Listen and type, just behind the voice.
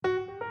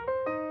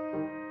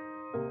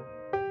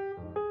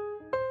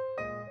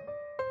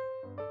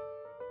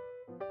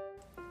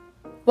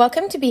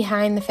Welcome to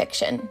Behind the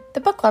Fiction, the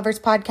Book Lovers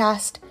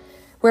podcast,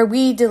 where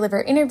we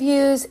deliver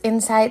interviews,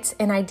 insights,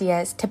 and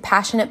ideas to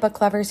passionate book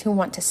lovers who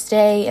want to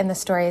stay in the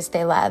stories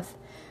they love.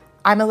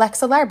 I'm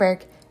Alexa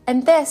Larberg,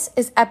 and this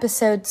is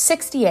episode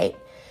 68,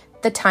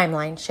 The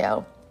Timeline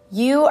Show.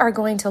 You are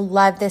going to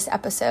love this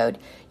episode.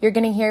 You're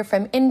going to hear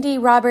from Indy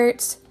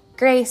Roberts,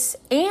 Grace,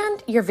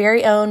 and your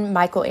very own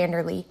Michael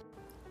Anderle.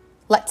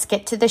 Let's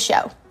get to the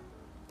show.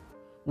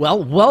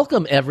 Well,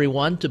 welcome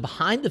everyone to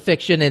Behind the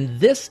Fiction. In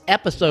this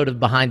episode of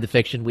Behind the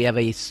Fiction, we have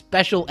a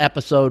special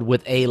episode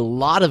with a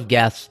lot of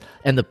guests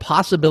and the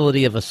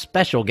possibility of a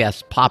special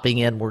guest popping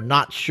in. We're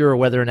not sure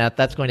whether or not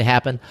that's going to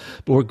happen,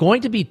 but we're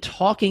going to be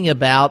talking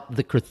about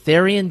the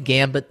Kurtherian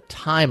Gambit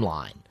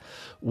timeline,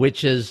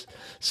 which is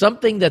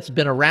something that's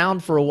been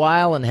around for a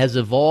while and has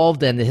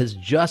evolved and has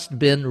just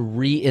been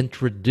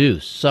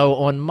reintroduced. So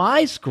on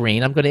my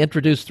screen, I'm going to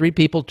introduce three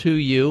people to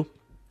you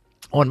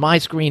on my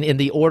screen in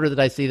the order that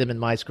I see them in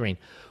my screen,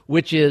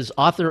 which is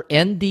author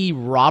N.D.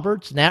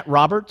 Roberts, Nat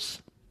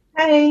Roberts.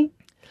 Hey.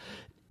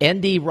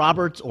 N.D.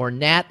 Roberts, or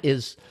Nat,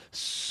 is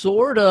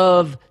sort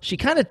of, she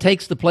kind of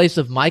takes the place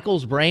of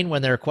Michael's brain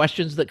when there are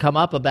questions that come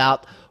up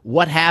about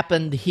what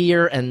happened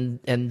here and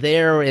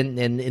there and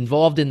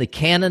involved in the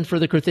canon for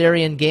the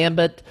Kurtherian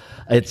Gambit.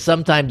 It's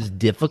sometimes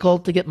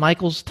difficult to get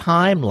Michael's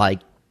time,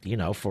 like, you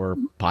know, for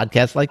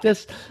podcasts like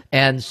this.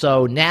 And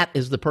so Nat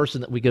is the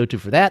person that we go to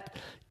for that.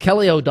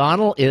 Kelly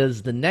O'Donnell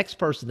is the next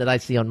person that I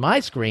see on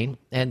my screen.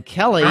 And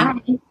Kelly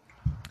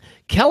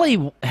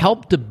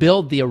helped to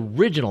build the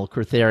original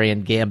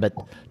Kurtherian Gambit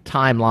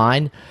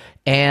timeline.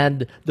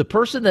 And the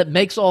person that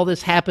makes all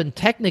this happen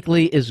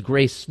technically is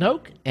Grace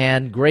Snoke.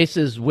 And Grace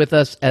is with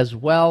us as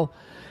well.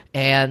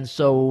 And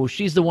so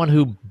she's the one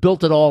who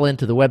built it all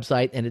into the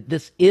website, and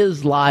this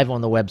is live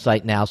on the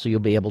website now, so you'll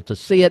be able to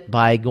see it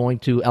by going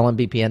to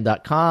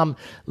lmbpn.com,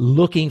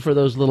 looking for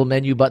those little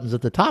menu buttons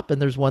at the top,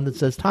 and there's one that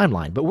says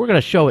timeline. But we're going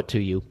to show it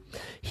to you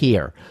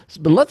here.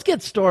 But let's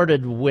get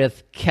started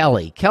with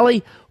Kelly.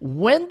 Kelly,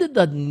 when did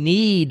the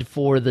need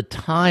for the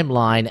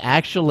timeline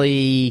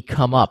actually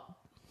come up?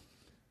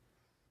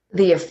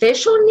 The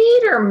official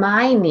need or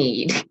my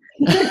need?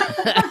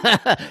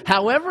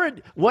 However,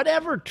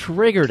 whatever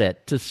triggered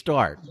it to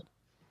start.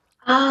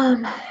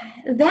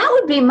 That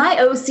would be my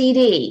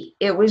OCD.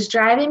 It was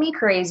driving me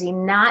crazy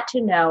not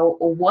to know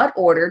what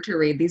order to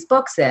read these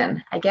books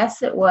in. I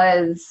guess it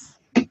was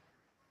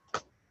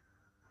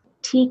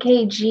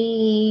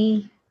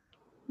TKG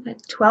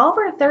 12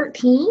 or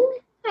 13,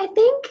 I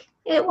think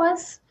it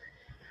was.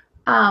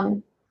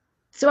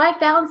 So I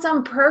found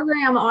some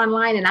program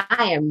online, and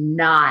I am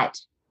not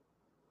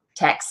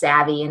tech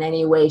savvy in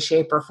any way,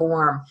 shape, or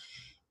form.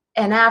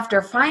 And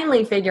after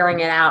finally figuring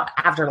it out,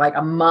 after like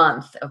a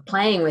month of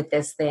playing with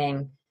this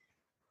thing,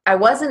 I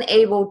wasn't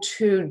able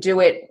to do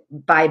it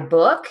by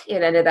book.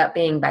 It ended up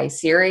being by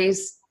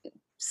series.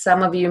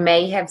 Some of you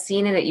may have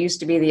seen it. It used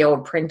to be the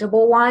old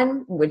printable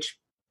one, which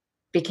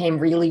became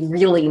really,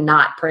 really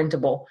not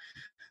printable.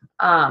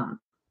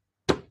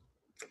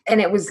 And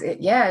it was,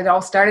 it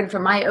all started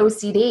from my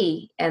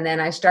OCD. And then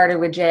I started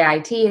with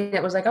JIT, and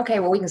it was like, okay,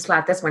 well, we can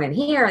slap this one in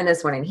here and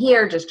this one in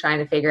here, just trying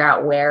to figure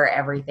out where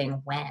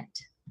everything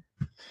went.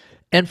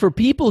 And for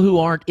people who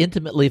aren't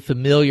intimately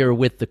familiar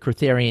with the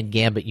Kurtherian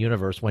Gambit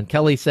universe, when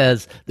Kelly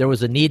says there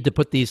was a need to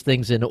put these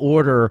things in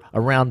order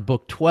around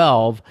book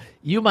 12,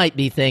 you might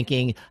be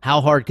thinking,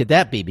 how hard could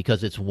that be?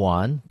 Because it's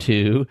 1,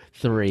 2,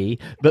 3.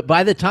 But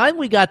by the time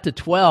we got to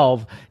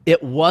 12,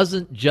 it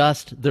wasn't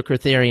just the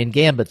Kurtherian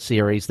Gambit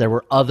series. There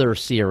were other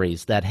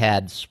series that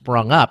had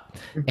sprung up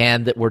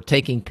and that were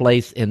taking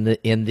place in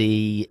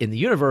the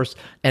universe.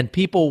 And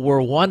people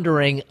were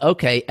wondering,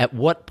 okay, at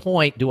what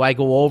point do I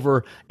go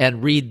over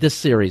and read this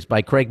series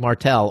by Craig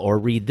Martell, or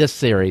read this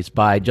series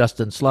by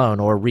Justin Sloan,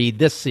 or read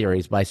this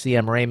series by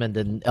C.M. Raymond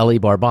and L.E.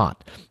 Barbant?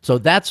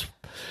 So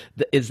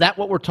is that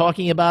what we're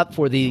talking about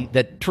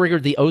that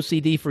triggered the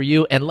OCD for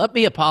you? And let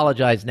me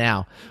apologize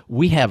now.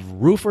 We have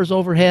roofers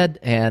overhead,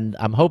 and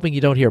I'm hoping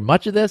you don't hear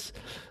much of this,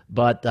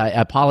 but I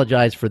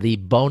apologize for the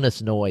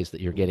bonus noise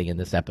that you're getting in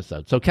this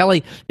episode. So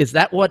Kelly, is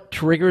that what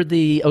triggered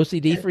the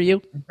OCD for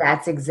you?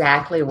 That's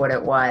exactly what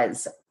it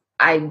was.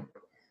 I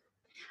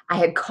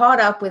had caught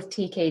up with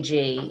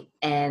TKG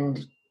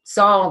and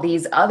saw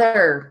these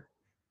other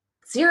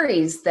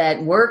series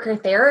that were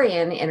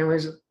Kurtherian,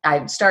 and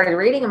I started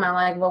reading them. I'm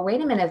like, well,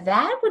 wait a minute,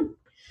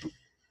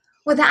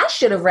 I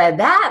should have read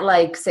that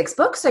like 6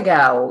 books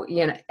ago,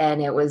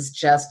 and it was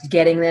just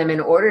getting them in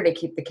order to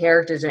keep the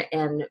characters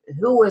and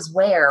who was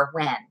where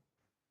when,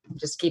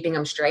 just keeping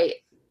them straight.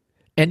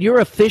 And your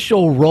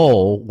official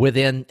role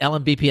within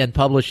LMBPN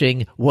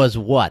Publishing was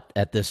what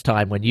at this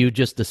time when you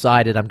just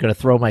decided, I'm going to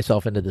throw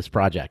myself into this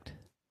project?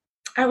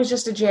 I was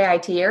just a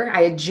JITer.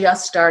 I had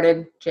just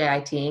started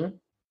JITing.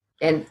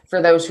 And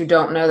for those who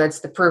don't know,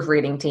 that's the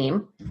proofreading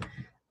team,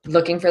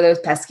 looking for those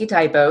pesky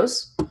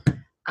typos.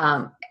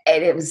 And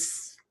it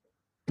was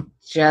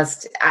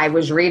just, I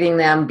was reading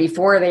them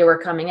before they were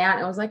coming out,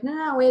 and I was like,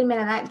 no, wait a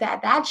minute,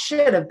 that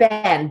should have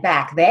been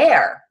back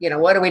there.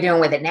 What are we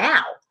doing with it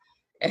now?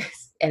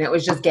 And it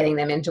was just getting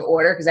them into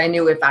order, because I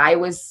knew if I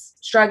was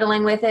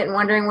struggling with it and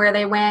wondering where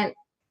they went,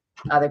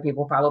 other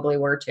people probably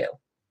were too.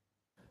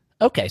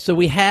 Okay, so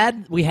we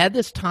had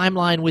this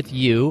timeline with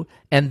you,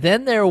 and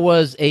then there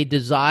was a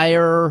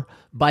desire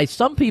by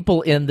some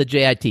people in the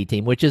JIT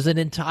team, which is an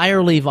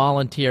entirely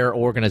volunteer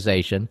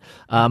organization.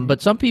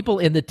 But some people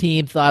in the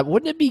team thought,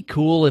 wouldn't it be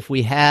cool if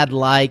we had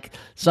like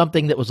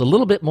something that was a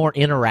little bit more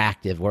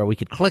interactive, where we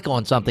could click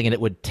on something and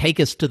it would take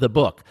us to the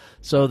book?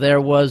 So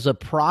there was a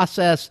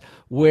process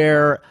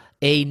where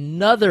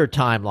another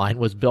timeline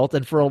was built,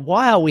 and for a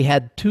while we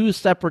had two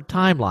separate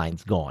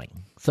timelines going.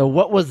 So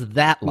what was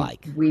that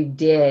like? We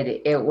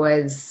did. That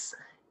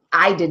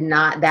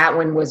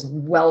one was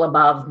well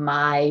above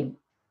my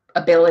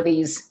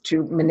abilities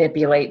to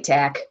manipulate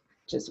tech.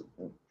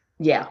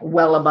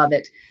 Well above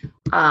it.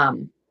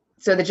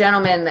 So the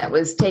gentleman that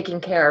was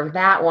taking care of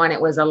that one, it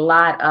was a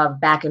lot of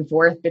back and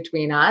forth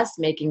between us,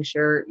 making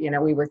sure,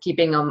 we were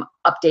keeping them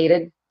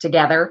updated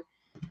together.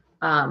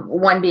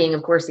 One being,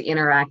 of course, the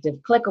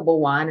interactive clickable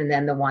one, and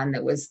then the one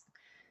that was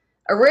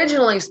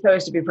originally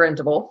supposed to be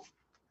printable.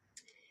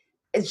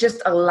 It's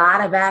just a lot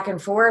of back and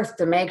forth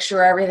to make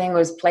sure everything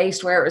was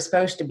placed where it was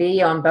supposed to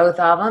be on both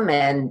of them,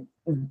 and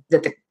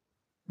that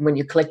when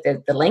you clicked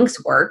the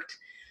links worked,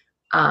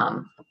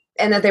 and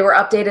that they were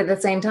updated at the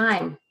same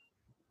time.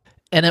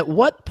 And at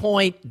what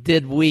point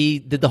did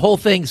the whole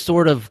thing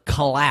sort of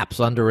collapse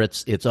under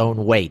its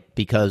own weight?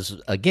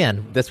 Because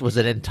again, this was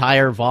an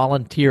entire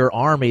volunteer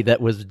army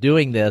that was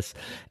doing this,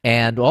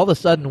 and all of a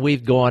sudden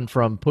we've gone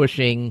from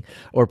pushing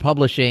or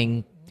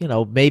publishing,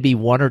 maybe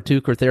one or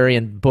two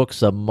Cortharian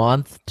books a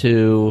month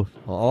to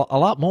a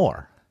lot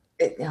more.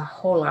 A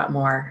whole lot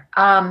more.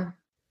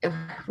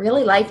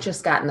 Really, life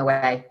just got in the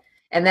way.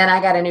 And then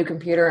I got a new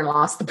computer and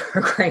lost the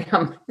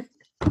program.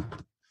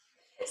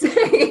 So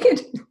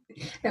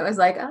it was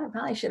like, I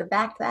probably should have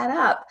backed that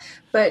up.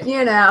 But,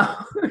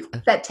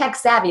 that tech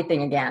savvy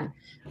thing again,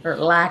 or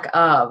lack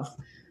of.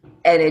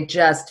 And it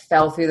just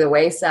fell through the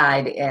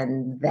wayside,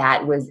 and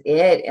that was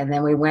it. And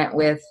then we went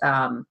with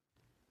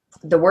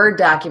the Word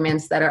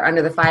documents that are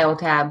under the file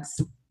tabs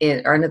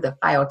under the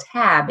file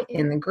tab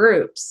in the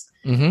groups,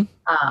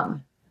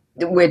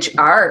 which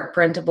are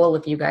printable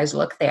if you guys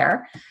look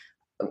there.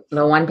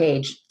 The one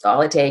page, it's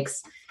all it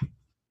takes.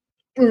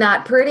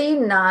 Not pretty,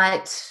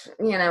 not,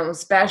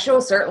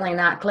 special, certainly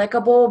not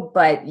clickable,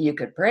 but you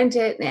could print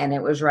it and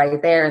it was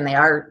right there, and they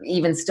are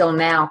even still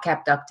now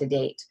kept up to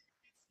date.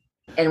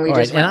 And we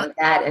just went with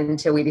that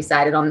until we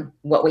decided on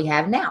what we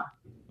have now.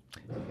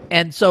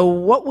 And so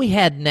what we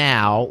had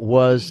now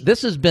was,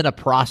 this has been a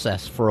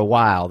process for a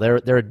while. There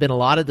had been a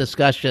lot of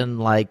discussion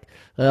like,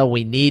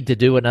 we need to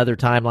do another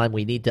timeline.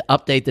 We need to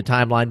update the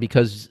timeline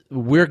because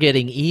we're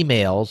getting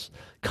emails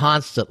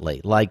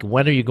constantly, like,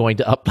 when are you going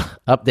to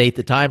update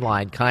the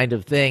timeline kind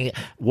of thing?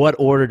 What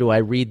order do I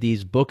read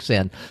these books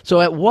in?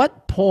 So at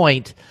what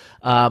point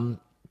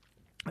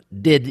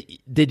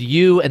did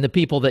you and the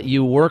people that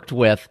you worked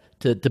with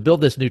to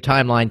build this new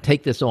timeline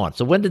take this on?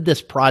 So when did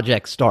this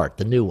project start,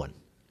 the new one?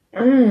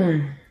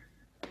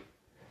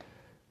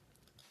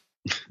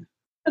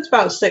 That's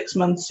about 6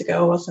 months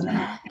ago, wasn't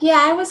it? Yeah,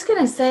 I was going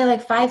to say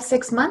like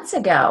 5-6 months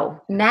ago.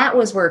 Nat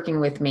was working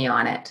with me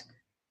on it.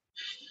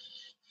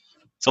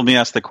 So let me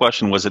ask the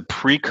question, was it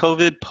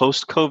pre-COVID,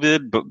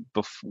 post-COVID, but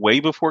way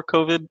before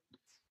COVID?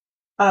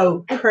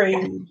 Oh, pre.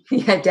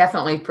 Yeah,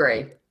 definitely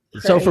pre.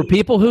 So for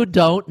people who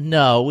don't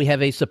know, we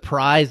have a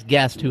surprise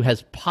guest who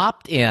has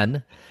popped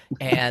in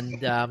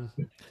and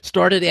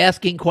started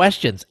asking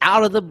questions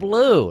out of the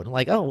blue.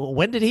 Like, oh,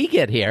 when did he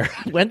get here?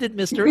 When did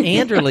Mr.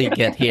 Anderle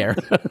get here?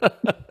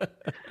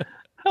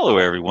 Hello,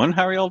 everyone.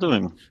 How are y'all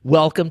doing?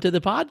 Welcome to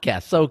the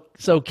podcast.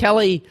 So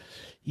Kelly,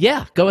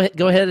 yeah, go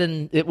ahead.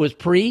 And it was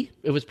pre-COVID?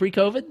 It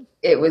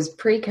was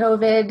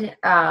pre-COVID.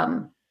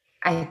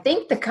 I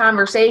think the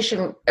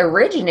conversation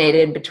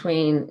originated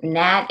between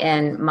Nat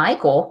and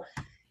Michael,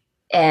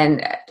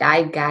 and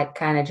I got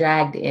kind of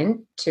dragged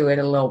into it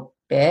a little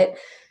bit.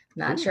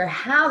 Not sure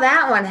how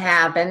that one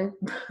happened,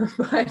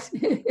 but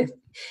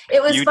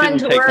it was fun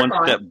to work on. You didn't take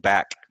one step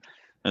back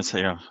and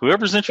say,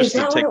 whoever's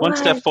interested, take one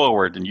step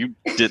forward, and you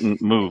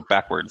didn't move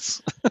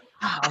backwards.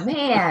 Oh,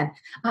 man.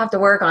 I'll have to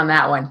work on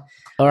that one.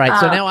 All right,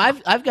 so now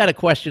I've got a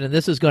question, and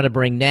this is going to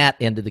bring Nat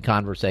into the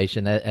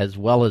conversation as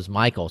well as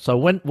Michael. So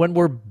when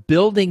we're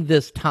building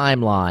this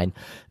timeline,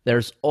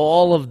 there's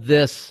all of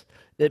this.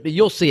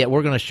 You'll see it.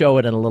 We're going to show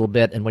it in a little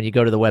bit, and when you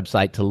go to the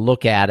website to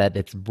look at it,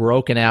 it's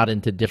broken out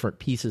into different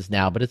pieces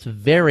now, but it's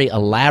very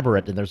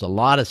elaborate, and there's a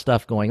lot of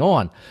stuff going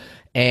on.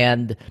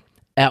 And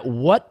at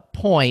what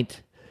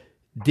point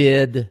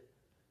did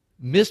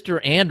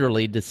Mr.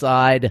 Anderle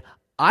decide,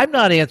 I'm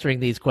not answering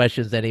these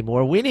questions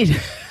anymore. We need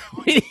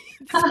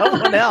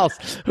someone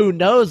else who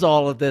knows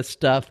all of this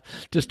stuff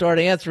to start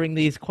answering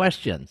these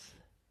questions?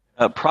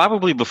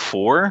 Probably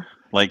before.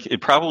 Like,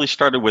 it probably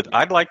started with,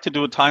 I'd like to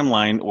do a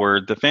timeline, or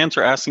the fans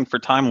are asking for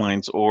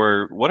timelines,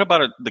 or what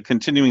about the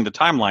continuing the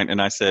timeline?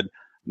 And I said,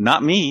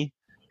 not me.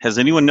 Has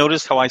anyone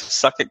noticed how I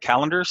suck at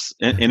calendars?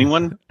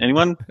 Anyone?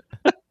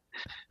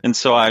 And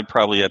so I'd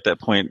probably at that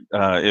point,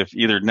 if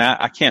either Nat,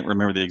 I can't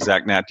remember the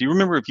exact Nat. Do you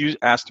remember if you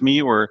asked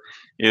me or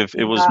if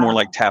it was more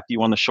like tap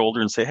you on the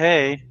shoulder and say,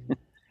 hey?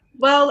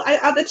 Well,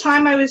 at the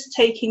time I was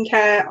taking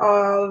care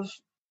of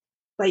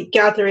like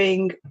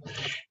gathering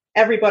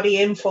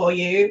everybody in for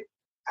you,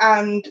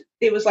 and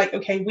it was like,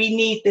 okay, we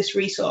need this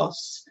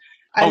resource.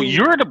 And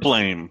you're to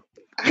blame.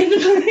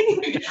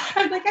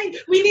 I'm like, hey,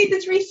 we need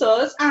this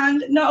resource,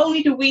 and not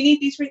only do we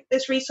need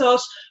this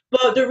resource,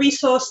 but the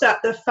resource that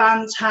the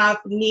fans have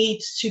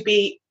needs to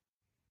be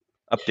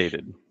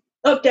updated,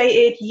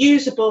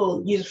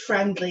 usable,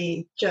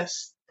 user-friendly,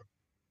 just...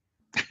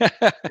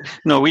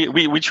 No,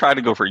 we try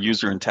to go for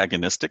user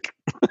antagonistic.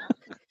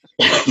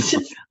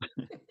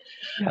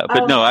 Yeah,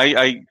 but no,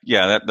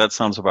 that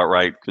sounds about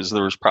right, because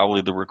there was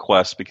probably the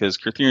request, because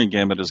Cortherian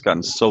Gambit has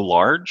gotten so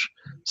large,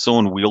 so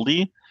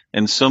unwieldy,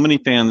 and so many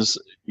fans,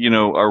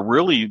 are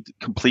really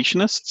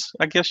completionists,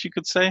 I guess you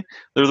could say.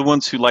 They're the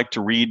ones who like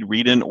to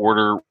read in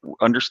order,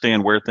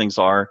 understand where things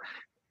are.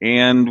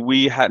 And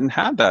we hadn't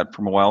had that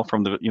from a while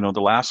from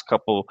the last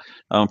couple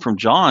from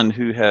John,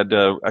 who had,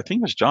 I think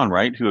it was John,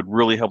 right, who had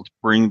really helped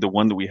bring the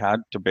one that we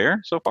had to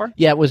bear so far.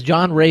 Yeah, it was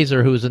John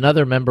Razor, who was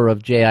another member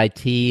of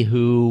JIT,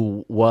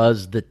 who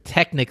was the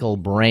technical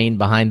brain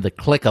behind the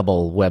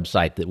Clickable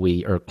website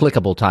or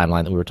Clickable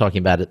timeline that we were talking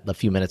about a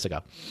few minutes ago.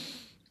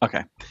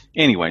 Okay.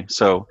 Anyway,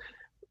 so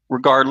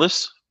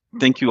regardless,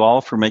 thank you all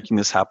for making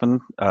this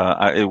happen.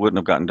 It wouldn't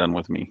have gotten done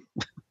with me.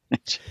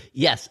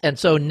 Yes, and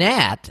so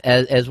Nat,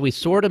 as we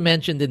sort of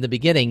mentioned in the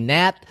beginning,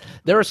 Nat,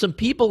 there are some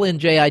people in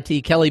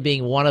JIT, Kelly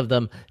being one of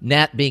them,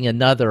 Nat being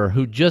another,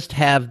 who just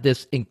have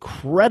this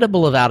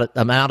incredible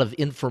amount of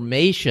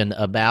information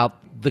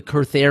about the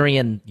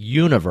Cortherian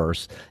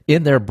universe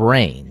in their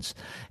brains.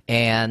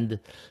 And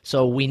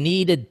so we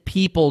needed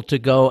people to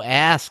go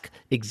ask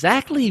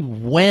exactly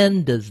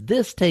when does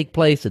this take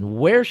place and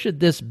where should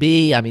this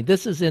be? I mean,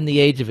 this is in the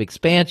Age of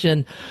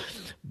Expansion,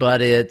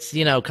 but it's,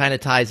 kind of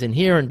ties in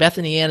here. And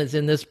Bethany Ann is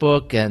in this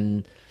book.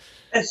 And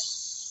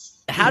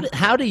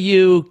how do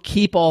you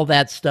keep all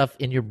that stuff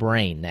in your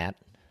brain, Nat?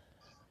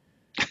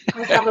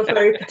 I have a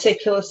very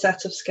particular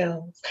set of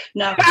skills.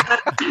 No.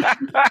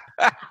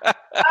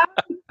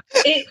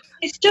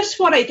 It's just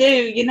what I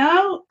do,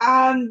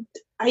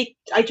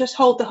 I just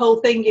hold the whole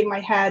thing in my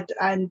head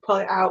and pull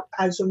it out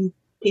as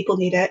people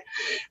need it.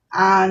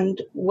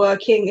 And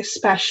working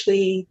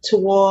especially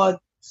towards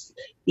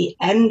the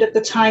end of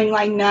the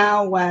timeline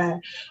now, where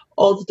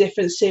all the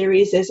different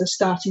series are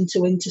starting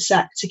to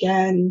intersect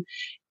again.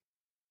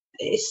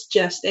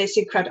 It's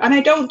incredible. And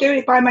I don't do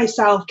it by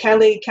myself.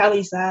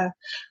 Kelly's there.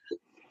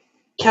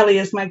 Kelly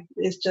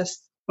is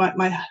just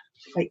my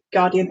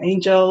guardian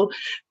angel.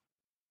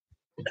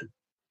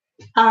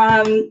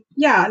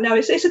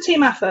 It's a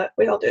team effort.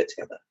 We all do it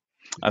together.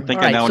 I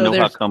think I now know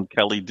how come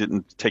Kelly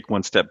didn't take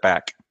one step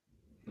back.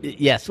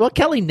 Yes, well,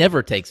 Kelly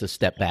never takes a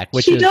step back,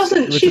 which she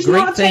doesn't. Which She's a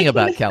great not thing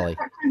about Kelly.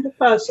 That kind of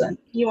person.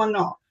 You are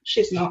not.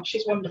 She's not.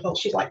 She's wonderful.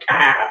 She's like,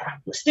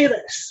 let's do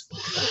this.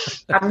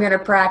 I'm going to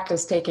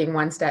practice taking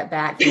one step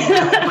back.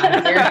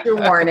 Here's your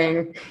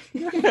warning.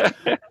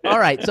 All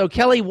right. So,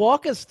 Kelly,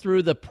 walk us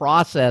through the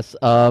process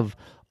of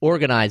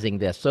organizing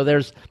this. So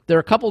there are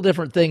a couple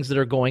different things that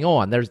are going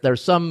on.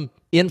 There's some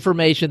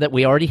information that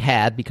we already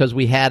had because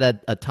we had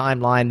a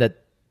timeline that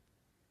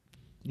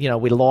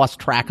we lost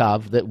track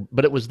of,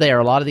 but it was there.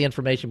 A lot of the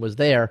information was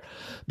there,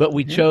 but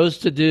we chose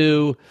to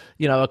do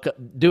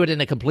it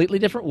in a completely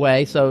different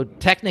way. So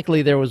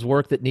technically there was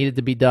work that needed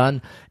to be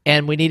done,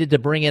 and we needed to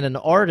bring in an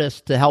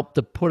artist to help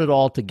to put it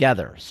all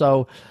together.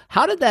 So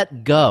how did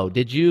that go?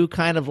 Did you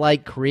kind of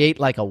create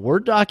a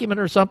Word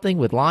document or something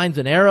with lines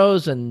and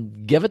arrows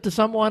and give it to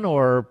someone,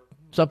 or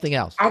something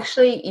else?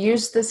 Actually,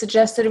 use the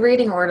suggested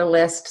reading order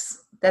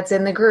lists that's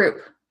in the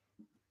group.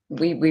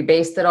 We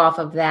based it off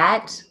of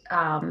that.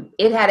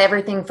 It had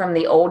everything from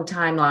the old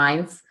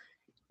timelines.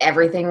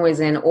 Everything was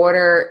in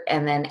order.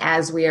 And then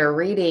as we are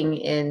reading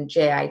in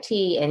JIT,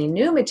 any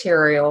new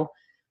material,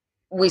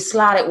 we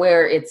slot it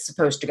where it's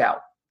supposed to go,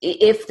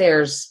 if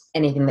there's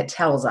anything that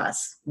tells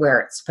us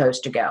where it's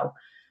supposed to go.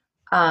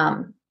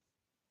 And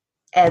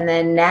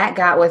then Nat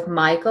got with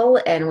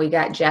Michael, and we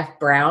got Jeff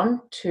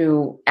Brown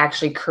to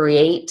actually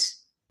create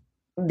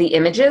the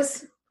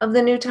images of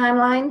the new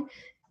timeline.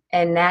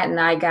 And Nat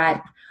and I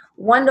got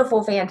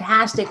wonderful,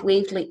 fantastic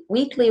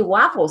weekly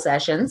waffle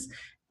sessions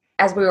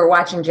as we were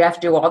watching Jeff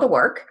do all the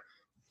work,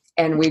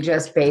 and we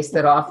just based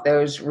it off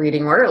those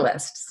reading order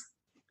lists.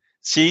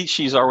 See,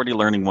 she's already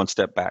learning one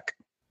step back.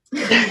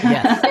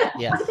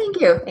 Yes.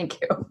 Thank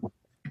you.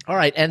 All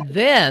right, and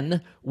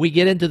then we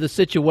get into the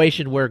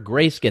situation where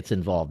Grace gets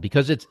involved,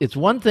 because it's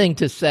one thing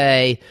to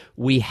say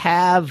we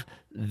have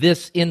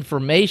this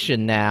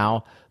information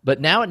now, but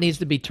now it needs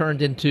to be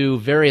turned into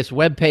various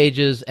web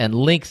pages, and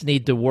links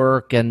need to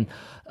work, and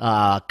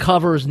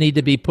covers need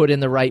to be put in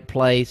the right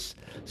place.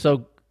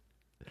 So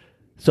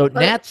So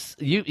Nat's,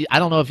 I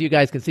don't know if you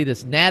guys can see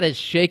this. Nat is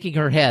shaking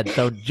her head.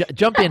 So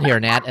jump in here,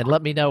 Nat, and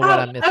let me know what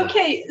I'm missing.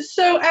 Okay,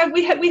 so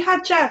we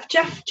had Jeff.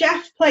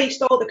 Jeff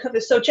placed all the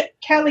covers. So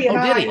Kelly and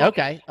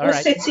were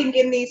sitting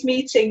in these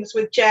meetings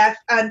with Jeff,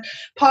 and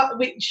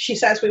she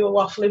says we were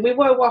waffling. We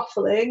were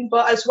waffling,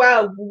 but as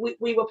well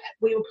we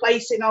were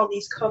placing all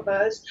these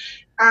covers,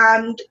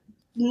 and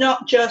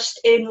not just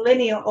in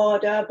linear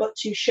order, but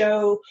to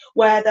show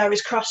where there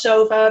is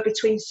crossover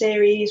between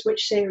series,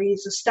 which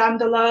series are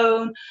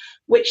standalone,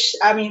 which,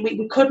 I mean,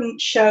 we couldn't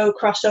show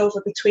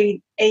crossover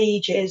between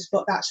ages,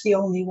 but that's the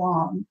only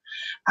one.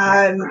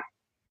 And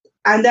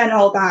then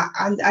all that,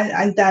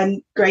 and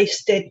then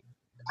Grace did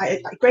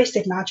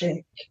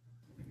magic.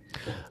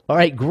 All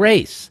right,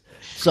 Grace.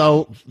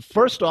 So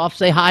first off,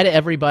 say hi to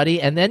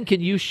everybody, and then can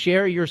you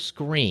share your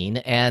screen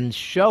and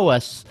show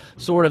us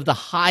sort of the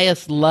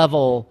highest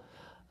level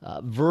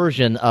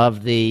version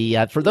of the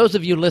for those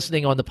of you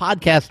listening on the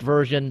podcast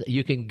version,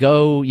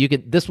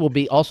 this will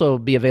also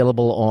be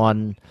available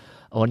on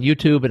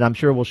YouTube, and I'm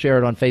sure we'll share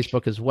it on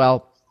Facebook as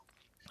well.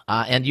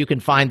 And you can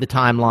find the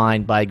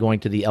timeline by going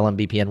to the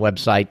LMBPN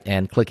website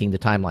and clicking the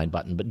timeline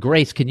button. But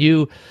Grace, can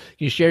you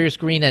share your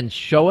screen and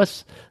show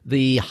us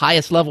the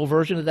highest level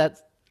version of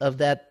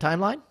that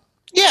timeline?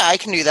 Yeah, I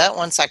can do that.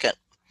 1 second.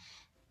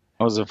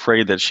 I was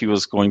afraid that she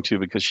was going to,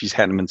 because she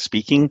hadn't been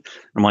speaking.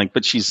 I'm like,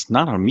 but she's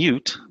not on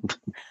mute.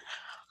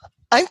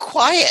 I'm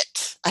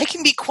quiet. I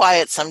can be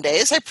quiet some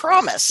days, I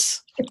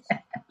promise.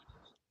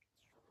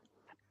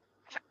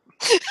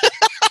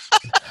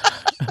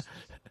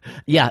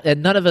 Yeah,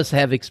 and none of us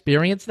have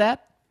experienced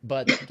that,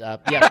 but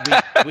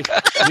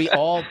we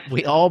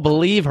all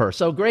believe her.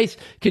 So Grace,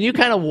 can you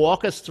kind of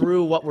walk us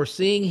through what we're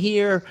seeing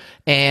here?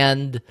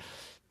 And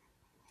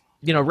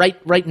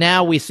right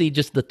now we see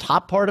just the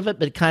top part of it,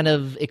 but it kind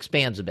of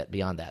expands a bit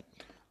beyond that.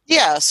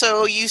 Yeah,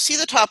 so you see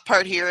the top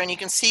part here, and you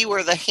can see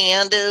where the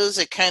hand is.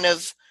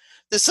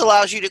 This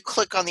allows you to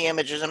click on the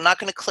images. I'm not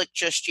going to click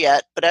just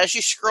yet, but as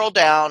you scroll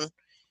down,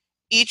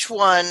 each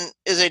one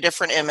is a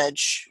different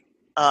image,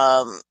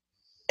 and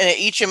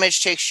each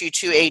image takes you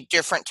to a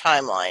different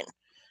timeline.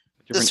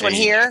 This one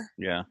here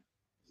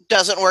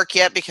doesn't work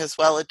yet because,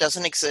 well, it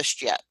doesn't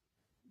exist yet.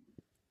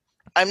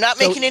 I'm not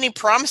making any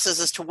promises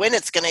as to when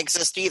it's going to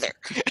exist either.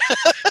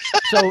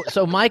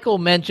 So Michael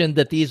mentioned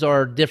that these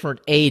are different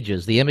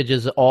ages. The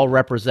images all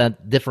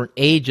represent different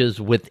ages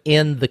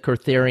within the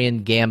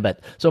Kurtherian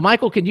Gambit. So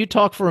Michael, can you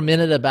talk for a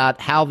minute about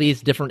how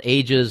these different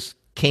ages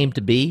came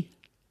to be?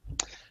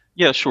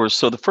 Yeah, sure.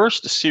 So the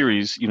first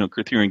series,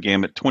 Kurtherian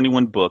Gambit,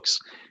 21 books.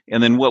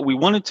 And then what we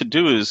wanted to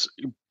do is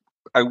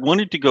I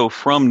wanted to go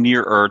from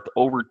near Earth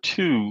over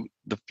to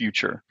the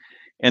future.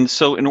 And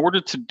so in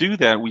order to do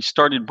that, we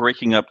started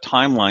breaking up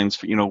timelines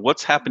for,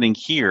 what's happening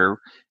here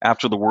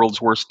after the world's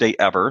worst day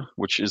ever,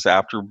 which is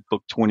after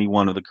book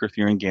 21 of the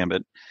Kurtherian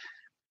Gambit.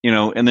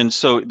 And then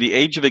so the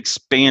Age of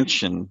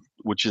Expansion,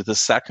 which is the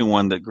second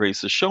one that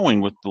Grace is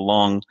showing with the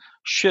long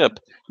ship,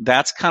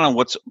 that's kind of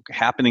what's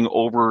happening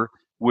over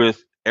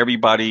with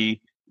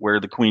everybody where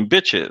the Queen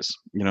Bitch is,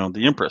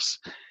 the Empress.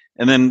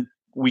 And then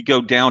we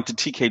go down to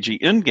TKG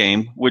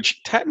Endgame,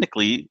 which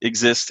technically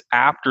exists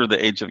after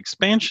the Age of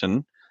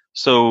Expansion.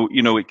 So,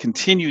 it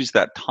continues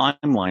that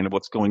timeline of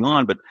what's going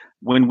on. But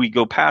when we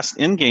go past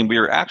Endgame, we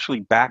are actually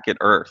back at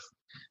Earth.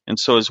 And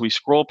so as we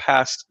scroll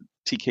past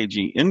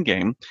TKG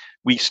Endgame,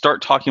 we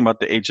start talking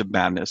about the Age of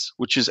Madness,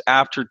 which is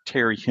after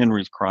Terry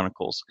Henry's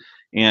Chronicles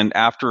and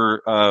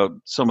after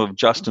some of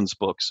Justin's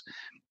books.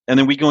 And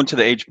then we go into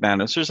the Age of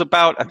Madness. There's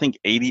about, I think,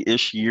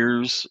 80-ish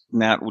years.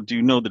 Nat, do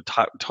you know the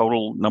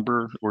total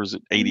number, or is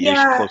it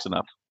 80-ish close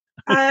enough?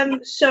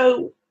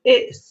 So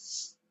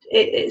it's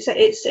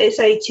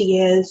 80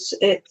 years.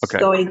 It's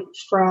going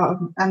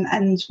from and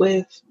ends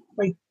with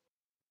like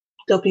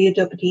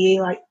WWE,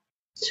 like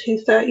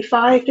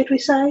 235. Did we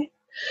say?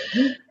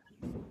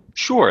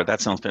 Sure,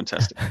 that sounds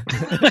fantastic.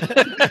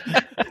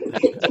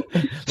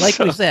 Like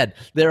we said,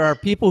 there are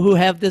people who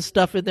have this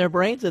stuff in their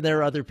brains, and there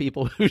are other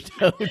people who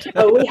don't.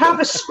 Oh, we have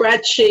a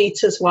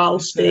spreadsheet as well,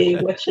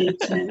 Steve. Which is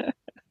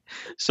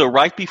So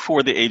right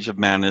before the Age of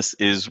Madness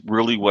is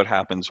really what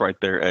happens right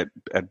there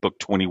at book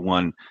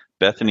 21.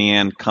 Bethany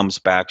Ann comes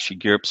back, she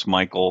grips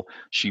Michael,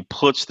 she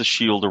puts the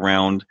shield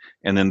around,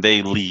 and then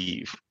they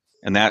leave.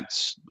 And that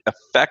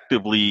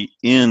effectively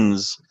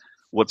ends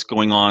what's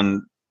going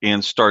on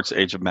and starts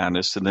Age of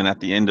Madness. And then at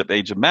the end of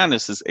Age of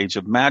Madness is Age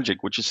of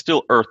Magic, which is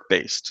still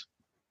Earth-based.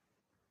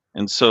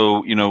 And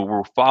so,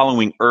 we're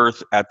following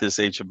Earth at this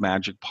Age of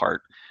Magic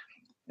part.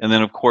 And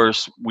then, of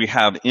course, we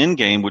have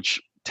Endgame, which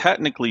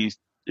technically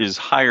is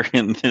higher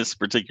in this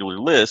particular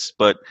list,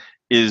 but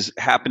is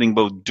happening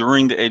both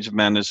during the Age of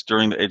Madness,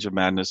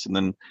 and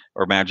then,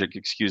 or Magic,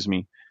 excuse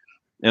me.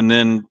 And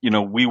then,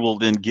 we will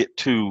then get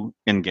to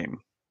Endgame.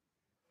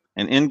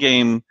 And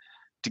Endgame,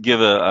 to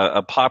give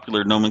a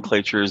popular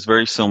nomenclature, is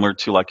very similar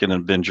to like an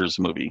Avengers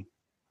movie.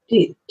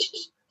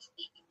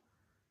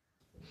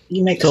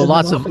 So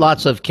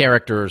lots of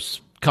characters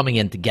coming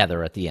in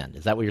together at the end.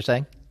 Is that what you're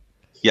saying?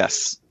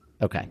 Yes.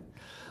 Okay.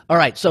 All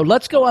right, so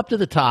let's go up to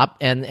the top,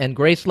 and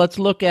Grace, let's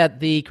look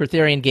at the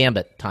Cortherian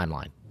Gambit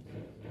timeline.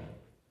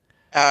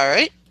 All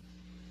right.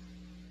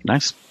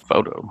 Nice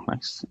photo.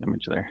 Nice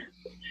image there.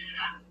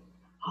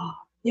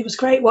 It was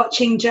great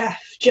watching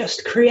Jeff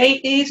just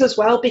create these as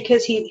well,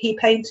 because he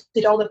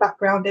painted all the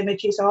background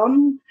images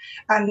on,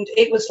 and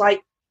it was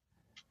like,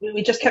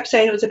 we just kept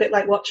saying it was a bit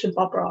like watching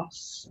Bob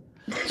Ross.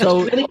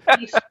 So Really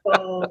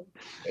peaceful.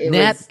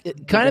 Nat,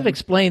 kind of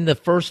explain the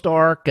first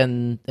arc,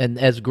 and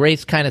as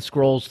Grace kind of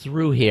scrolls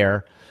through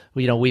here,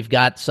 we've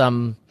got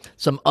some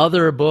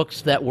other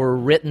books that were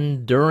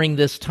written during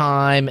this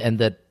time and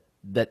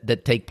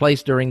that take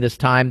place during this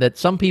time that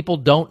some people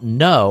don't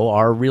know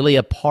are really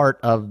a part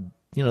of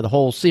the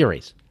whole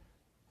series.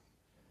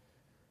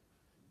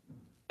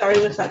 Sorry,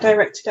 was that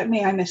directed at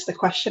me? I missed the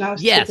question.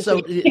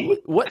 So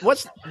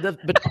what's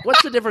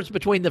the difference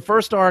between the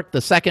first arc,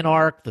 the second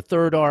arc, the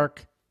third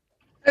arc?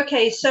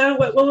 Okay, so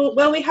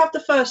well, we have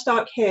the first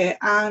arc here,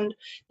 and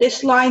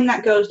this line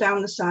that goes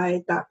down the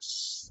side,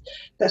 that's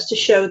to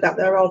show that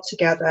they're all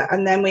together.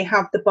 And then we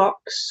have the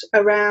box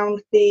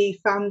around the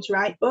fans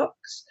write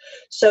books.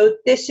 So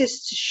this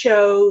is to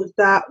show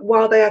that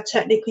while they are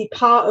technically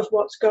part of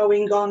what's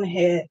going on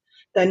here,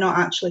 they're not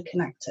actually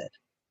connected.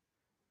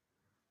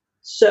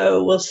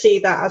 So we'll see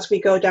that as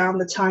we go down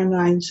the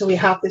timeline. So we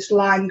have this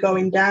line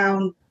going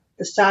down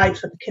the side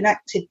for the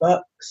connected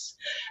books,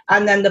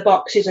 and then the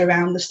boxes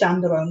around the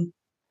standalone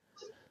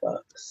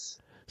books.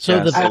 So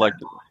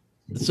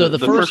the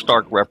first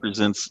arc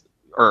represents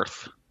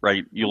Earth,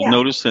 right? You'll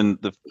notice in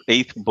the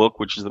 8th book,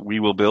 which is that We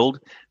Will Build,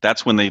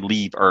 that's when they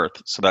leave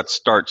Earth. So that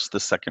starts the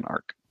second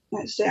arc.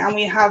 That's it. And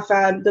we have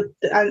and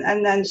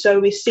then so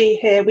we see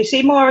here, we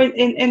see more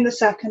in the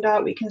second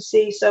arc. We can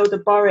see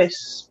the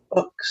Boris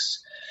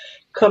books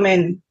come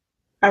in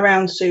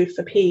around Sue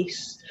for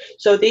Peace.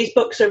 So these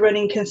books are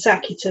running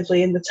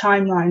consecutively in the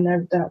timeline.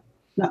 They're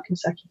not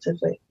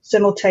consecutively,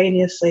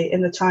 simultaneously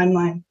in the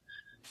timeline.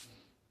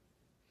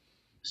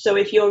 So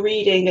if you're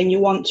reading and you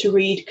want to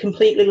read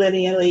completely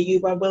linearly, you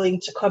are willing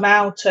to come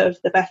out of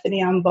the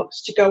Bethany Ann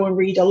books to go and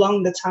read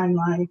along the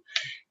timeline.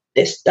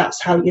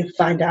 That's how you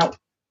find out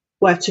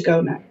where to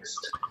go next.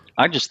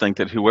 I just think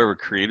that whoever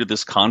created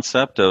this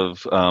concept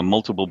of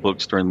multiple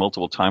books during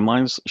multiple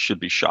timelines should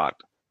be shot.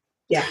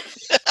 Yeah.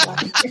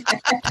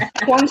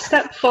 One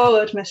step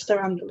forward, Mr.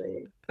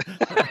 Anderley.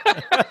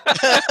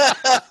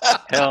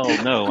 Hell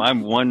no,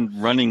 I'm one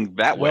running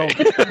that way.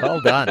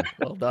 Well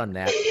done,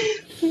 Nat.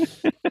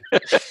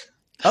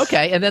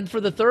 Okay, and then for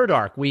the third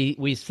arc,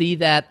 we see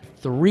that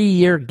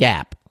 3-year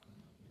gap.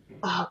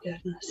 Oh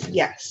goodness,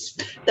 yes.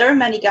 There are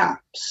many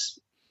gaps.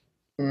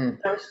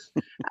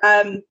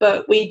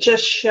 But we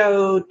just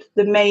showed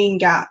the main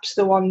gaps,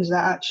 the ones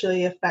that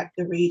actually affect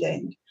the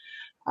reading.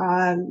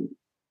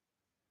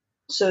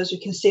 So as you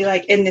can see,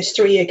 like in this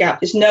 3-year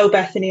gap, there's no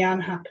Bethany Ann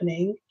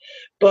happening,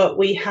 but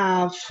we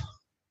have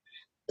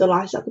the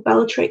Liza the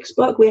Bellatrix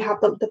book, we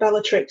have the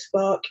Bellatrix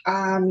book,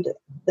 and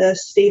the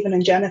Stephen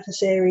and Jennifer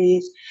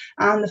series,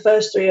 and the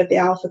first 3 of the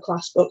Alpha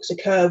Class books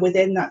occur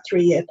within that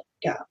 3-year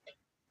gap.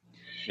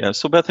 Yeah,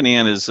 so Bethany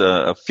Ann is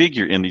a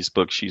figure in these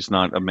books. She's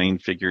not a main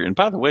figure. And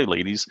by the way,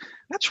 ladies,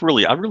 I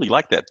really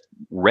like that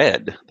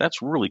red.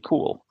 That's really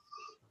cool.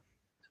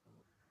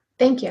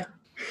 Thank you.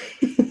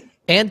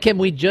 And can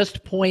we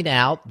just point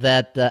out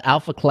that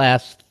Alpha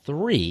Class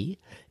 3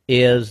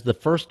 is the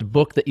first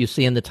book that you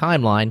see in the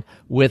timeline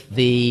with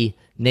the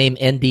name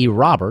N.D.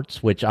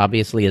 Roberts, which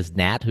obviously is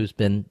Nat, who's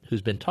been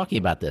talking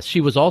about this.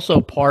 She was also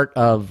part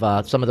of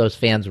some of those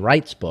fans'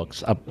 rights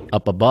books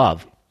up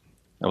above.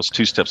 That was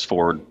 2 steps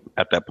forward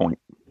at that point.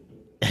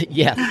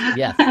 Yes.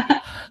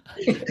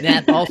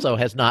 Nat also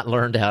has not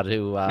learned how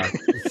to...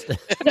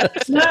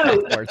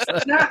 No,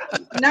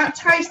 Nat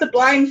ties the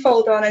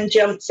blindfold on and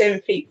jumps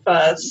in feet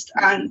first,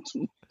 and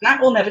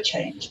that will never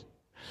change.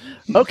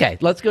 Okay,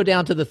 let's go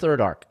down to the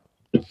third arc.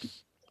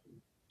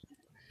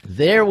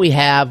 There we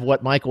have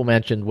what Michael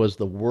mentioned was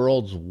the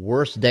world's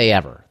worst day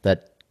ever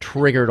that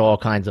triggered all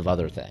kinds of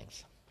other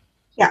things.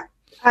 Yeah.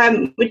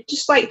 We'd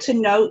just like to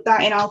note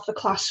that in Alpha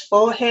Class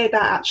 4 here,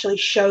 that actually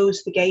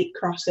shows the gate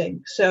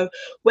crossing. So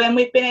when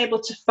we've been able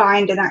to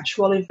find an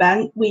actual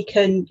event, we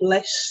can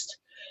list...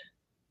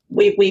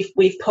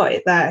 We've put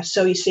it there,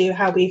 so you see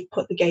how we've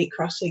put the gate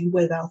crossing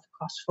with Alpha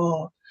Class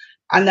 4,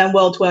 and then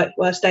World's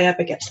Worst Day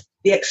Ever gets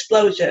the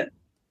explosion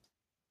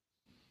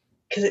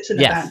because it's an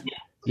event.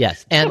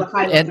 Yes, and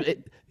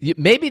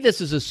maybe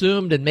this is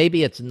assumed, and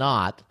maybe it's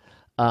not,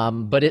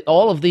 but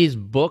all of these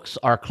books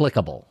are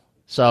clickable.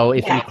 So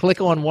if you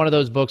click on one of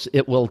those books,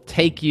 it will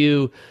take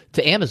you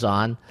to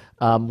Amazon,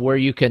 where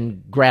you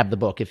can grab the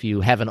book if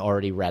you haven't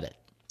already read it.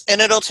 And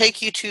it'll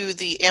take you to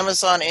the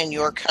Amazon in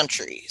your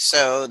country,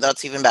 so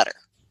that's even better.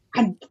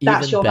 And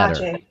that's even your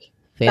better. magic.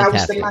 Fantastic. That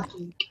was the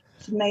magic.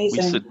 It's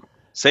amazing. We said,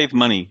 save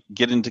money,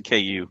 get into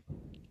KU.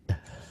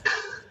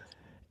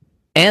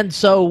 And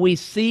so we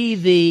see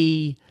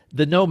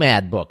the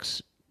Nomad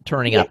books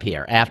turning up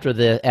here after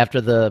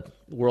the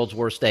World's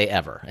Worst Day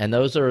Ever, and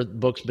those are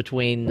books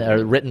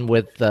written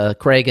with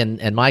Craig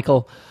and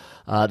Michael.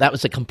 That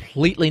was a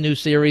completely new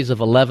series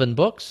of 11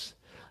 books.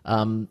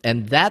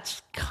 And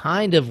that's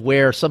kind of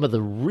where some of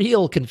the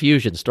real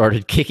confusion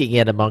started kicking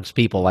in amongst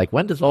people. Like,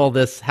 how does all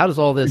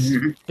this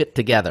fit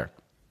together?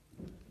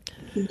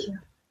 Thank you.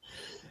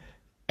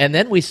 And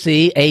then we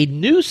see a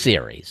new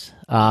series,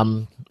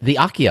 the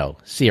Accio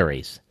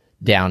series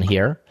down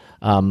here,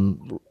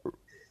 from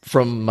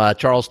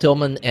Charles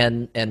Tillman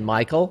and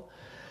Michael.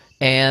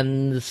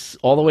 And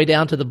all the way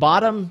down to the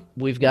bottom,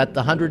 we've got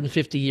the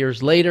 150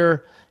 years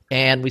later,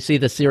 and we see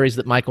the series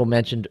that Michael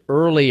mentioned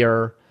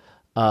earlier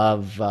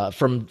of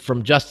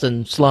from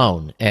Justin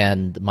Sloan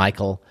and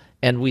Michael,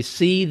 and we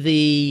see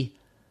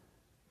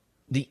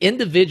the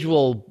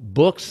individual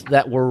books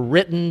that were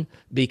written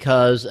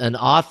because an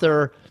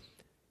author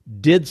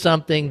did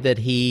something that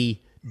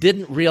he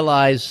didn't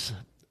realize.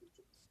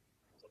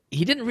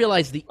 He didn't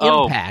realize the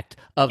impact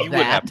of you that,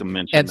 would have to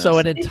mention and so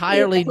this. an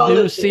entirely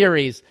new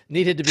series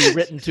needed to be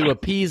written to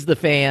appease the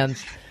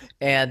fans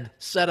and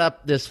set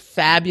up this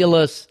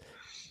fabulous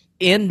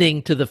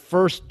ending to the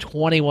first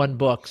 21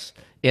 books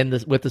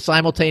with the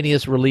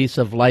simultaneous release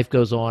of Life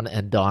Goes On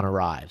and Dawn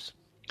Arrives.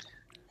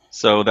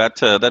 So that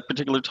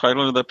particular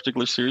title or that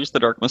particular series, The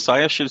Dark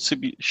Messiah, should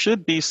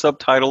be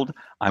subtitled,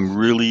 "I'm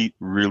really,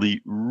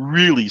 really,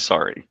 really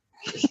sorry."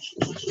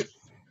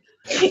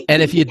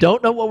 And if you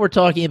don't know what we're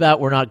talking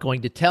about, we're not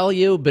going to tell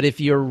you. But if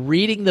you're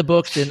reading the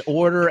books in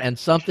order and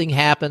something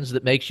happens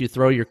that makes you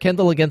throw your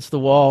Kindle against the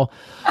wall,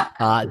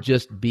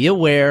 just be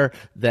aware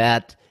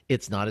that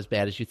it's not as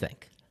bad as you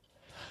think.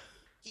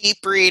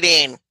 Keep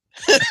reading.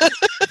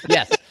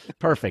 Yes,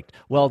 perfect.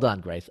 Well done,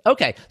 Grace.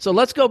 Okay, so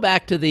let's go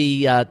back to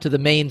the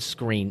main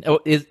screen. Oh,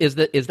 is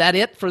that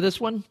it for this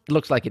one? It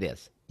looks like it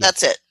is.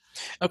 That's it.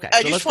 Okay.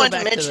 I so just wanted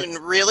to mention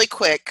really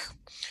quick,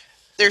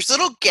 there's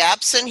little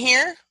gaps in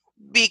here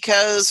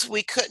because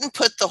we couldn't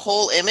put the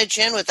whole image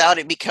in without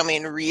it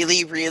becoming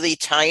really, really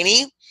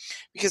tiny,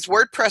 because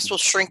WordPress will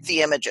shrink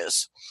the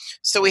images.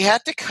 So we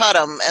had to cut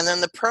them, and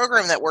then the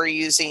program that we're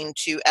using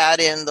to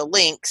add in the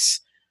links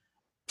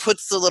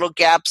puts the little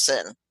gaps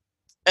in.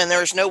 And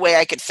there was no way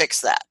I could fix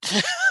that.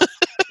 But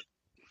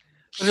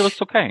it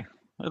looks okay.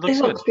 It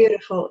looks good.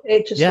 Beautiful.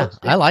 It just looks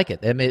I like it.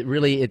 I mean,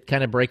 it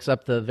kind of breaks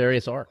up the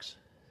various arcs.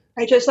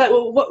 I just like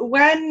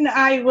when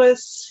I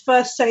was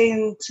first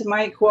saying to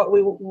Mike what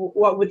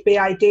would be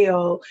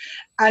ideal,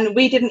 and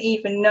we didn't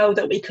even know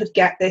that we could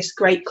get this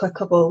great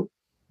clickableness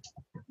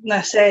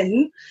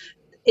in.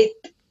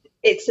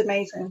 It's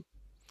amazing.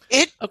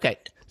 Okay,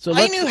 so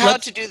I knew how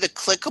to do the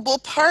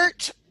clickable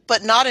part,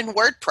 but not in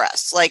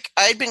WordPress. Like,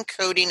 I'd been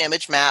coding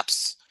image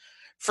maps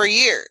for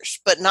years,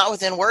 but not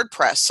within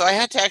WordPress. So I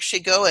had to actually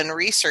go and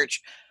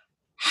research,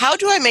 how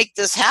do I make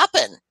this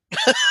happen?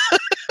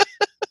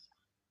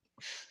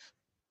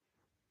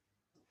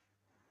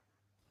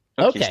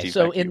 Okay, Steve,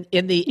 so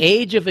in the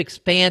age of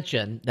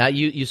expansion, now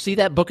you see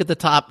that book at the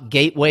top,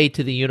 Gateway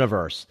to the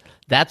Universe.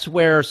 That's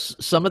where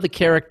some of the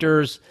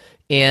characters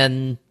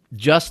in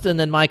Justin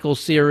and Michael's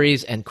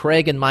series and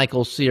Craig and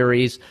Michael's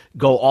series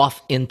go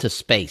off into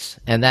space.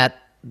 And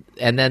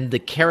then the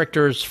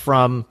characters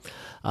from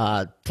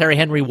Terry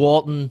Henry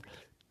Walton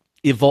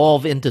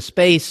evolve into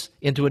space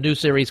into a new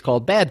series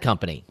called Bad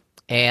Company.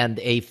 And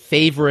a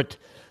favorite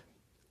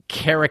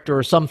character,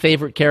 or some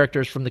favorite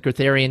characters from the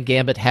Kurtherian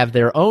Gambit, have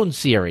their own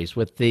series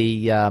with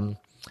the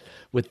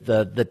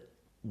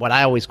what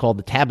I always call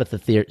the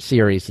Tabitha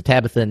series, the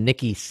Tabitha and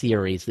Nikki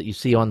series that you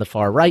see on the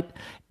far right,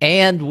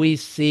 and we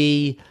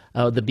see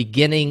the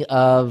beginning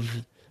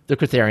of the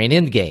Kurtherian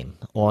Endgame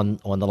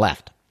on the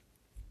left.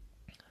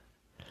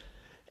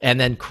 And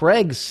then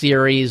Craig's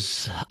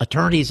series,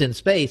 Attorneys in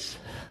Space,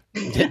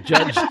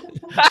 Judge,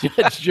 Jury,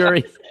 and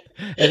Jury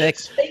and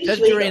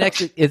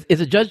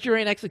is it Judge, Jury,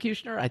 and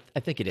Executioner? I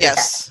think it is.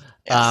 Yes.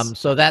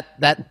 So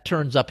that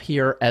turns up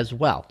here as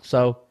well.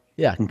 So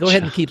yeah, go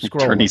ahead and keep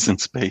scrolling. Attorneys in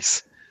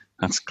Space.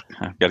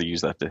 I've got to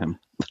use that to him.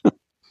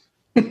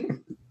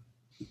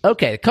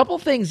 Okay, a couple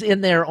things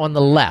in there on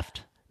the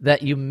left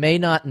that you may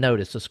not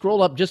notice. So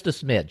scroll up just a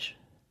smidge.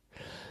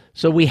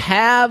 So we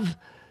have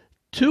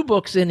two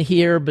books in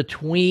here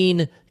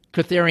between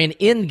Kurtherian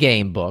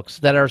Endgame books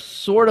that are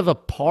sort of a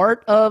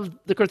part of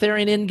the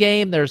Kurtherian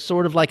Endgame. They're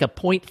sort of like a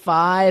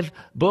 0.5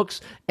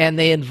 books, and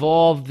they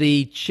involve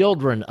the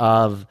children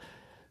of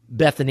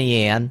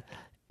Bethany Ann.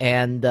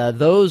 And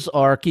those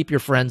are Keep Your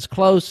Friends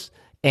Close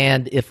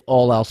and If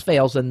All Else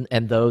Fails. And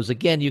those,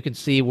 again, you can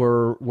see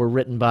were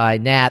written by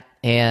Nat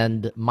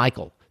and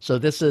Michael. So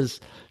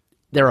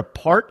they're a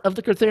part of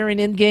the Kurtherian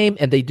Endgame,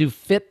 and they do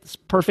fit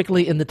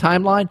perfectly in the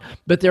timeline,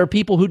 but there are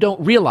people who don't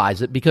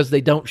realize it because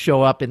they don't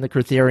show up in the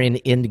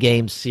Kurtherian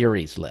Endgame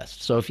series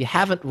list. So if you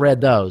haven't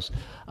read those,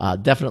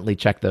 definitely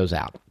check those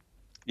out.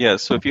 Yeah,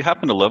 so if you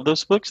happen to love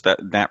those books,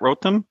 Nat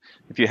wrote them.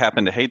 If you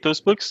happen to hate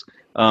those books,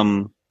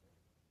 Lance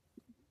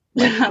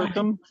wrote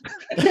them.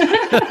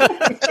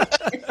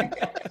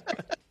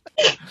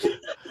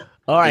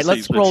 All right,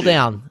 let's scroll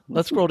down.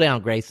 Let's scroll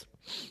down, Grace.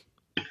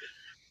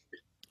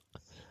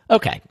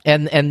 Okay,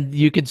 and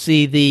you can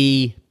see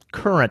the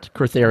current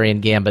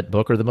Kurtherian Gambit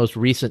book, or the most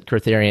recent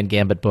Kurtherian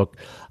Gambit book,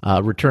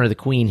 Return of the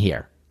Queen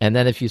here. And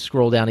then if you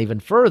scroll down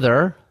even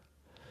further,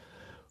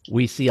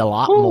 we see a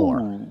lot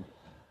more.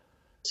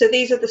 So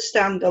these are the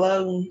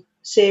standalone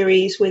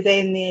series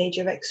within the Age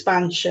of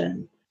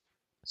Expansion.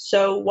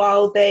 So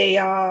while they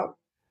are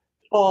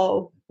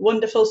all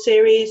wonderful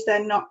series,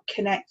 they're not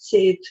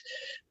connected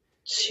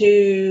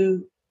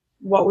to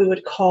what we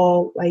would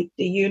call like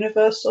the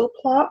universal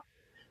plot.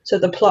 So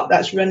the plot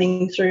that's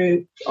running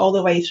through all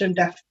the way from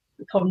Death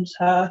Becomes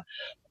Her,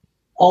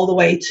 all the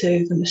way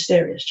to the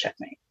Mysterious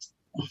Checkmate.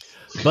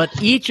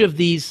 But each of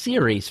these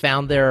series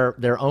found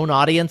their own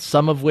audience,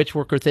 some of which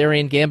were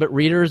Kurtherian Gambit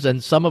readers,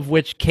 and some of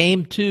which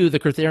came to the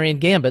Kurtherian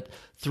Gambit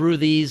through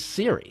these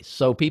series.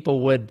 So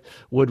people would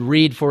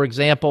read, for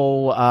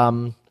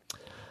example,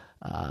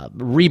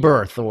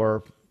 Rebirth,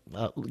 or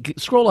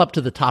scroll up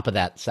to the top of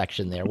that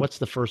section there. What's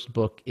the first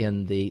book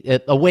in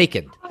the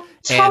Awakened?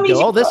 And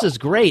go, oh, this is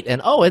great.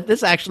 And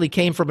this actually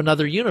came from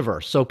another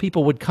universe. So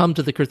people would come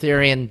to the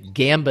Kurtherian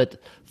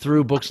Gambit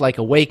through books like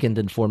Awakened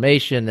and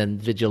Formation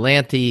and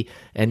Vigilante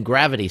and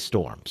Gravity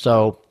Storm.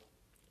 So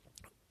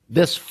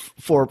this,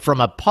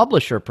 from a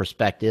publisher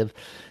perspective,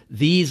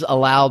 these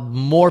allowed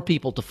more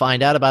people to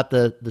find out about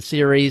the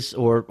series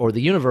or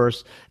the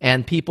universe,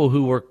 and people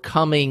who were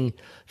coming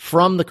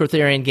from the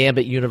Kurtherian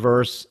Gambit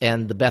universe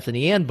and the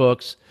Bethany Ann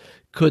books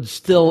could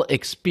still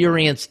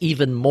experience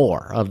even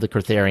more of the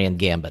Kurtherian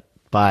Gambit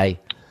by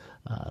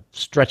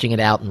stretching it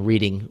out and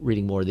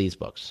reading more of these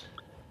books.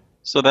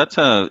 So that's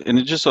and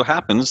it just so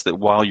happens that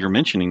while you're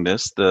mentioning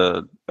this,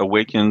 the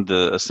Awakened,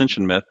 the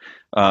Ascension myth,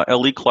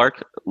 L.E.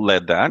 Clark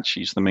led that.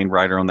 She's the main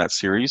writer on that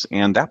series,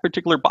 and that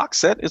particular box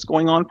set is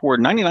going on for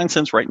 99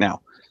 cents right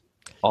now.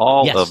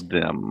 All of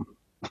them.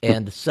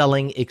 And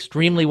selling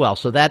extremely well.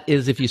 So that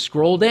is, if you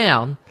scroll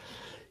down,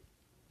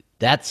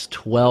 that's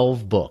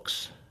 12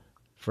 books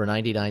for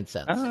 99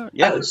 cents.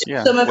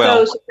 Some of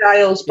those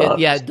Giles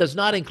books. It does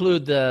not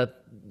include the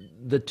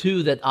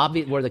two that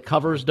where the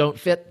covers don't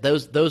fit.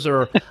 Those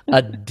are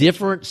a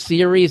different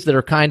series that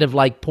are kind of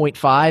like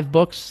 0.5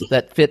 books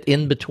that fit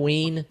in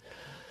between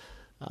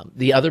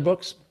the other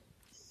books.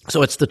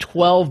 So it's the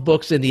 12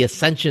 books in the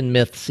Ascension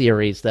Myth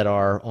series that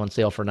are on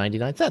sale for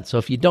 99 cents. So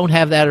if you don't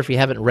have that, or if you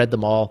haven't read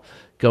them all,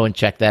 go and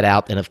check that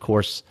out. And of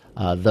course,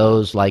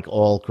 those, like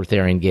all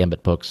Kurtherian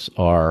Gambit books,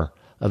 are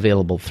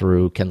available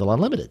through Kindle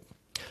Unlimited.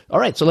 All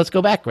right, so let's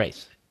go back,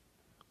 Grace.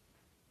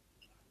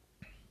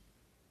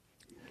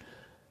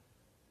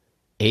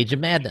 Age of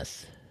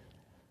Madness.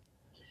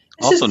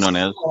 Also known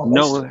as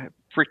No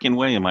Freaking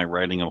Way Am I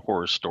Writing a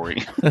Horror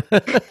Story.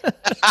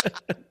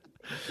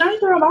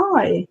 Neither am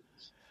I.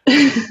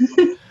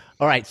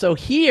 All right, so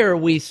here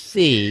we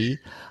see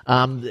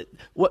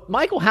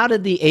Michael, how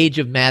did the Age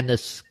of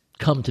Madness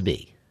come to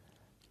be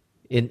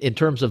in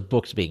terms of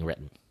books being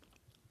written?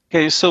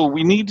 Okay, so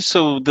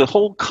the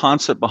whole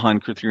concept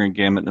behind Kurtherian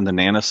Gambit and the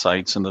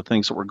nanocytes and the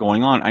things that were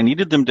going on, I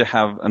needed them to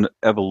have an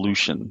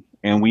evolution,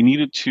 and we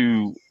needed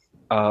to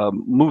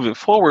move it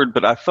forward,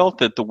 but I felt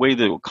that the way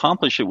to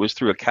accomplish it was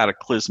through a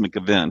cataclysmic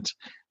event.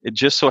 It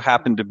just so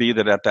happened to be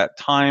that at that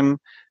time,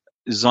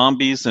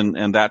 zombies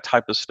and that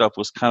type of stuff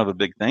was kind of a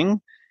big thing,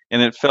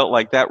 and it felt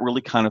like that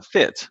really kind of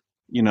fit,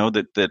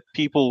 that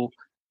people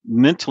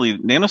mentally,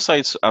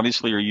 nanocytes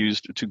obviously are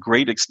used to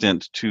great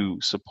extent to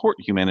support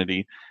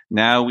humanity.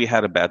 Now we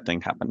had a bad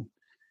thing happen,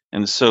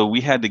 and so we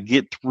had to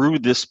get through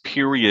this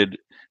period,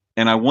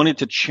 and I wanted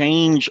to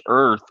change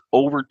Earth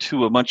over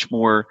to a much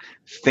more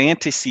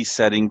fantasy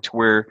setting, to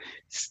where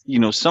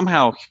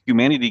somehow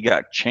humanity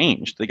got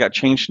changed. They got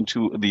changed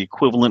into the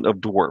equivalent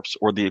of dwarfs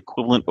or the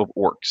equivalent of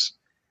orcs.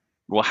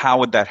 Well, how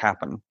would that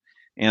happen?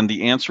 And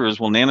the answer is,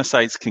 well,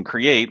 nanocytes can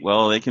create,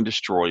 well, they can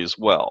destroy as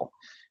well.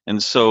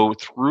 And so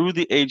through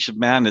the Age of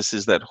Madness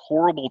is that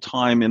horrible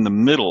time in the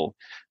middle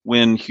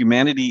when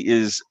humanity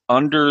is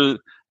under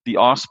the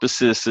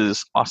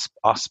auspices,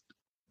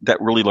 that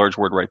really large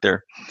word right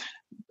there.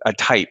 I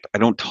type, I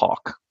don't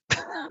talk.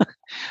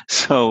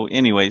 So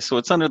anyway, so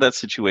it's under that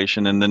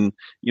situation. And then,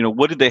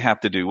 what did they have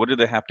to do? What did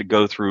they have to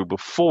go through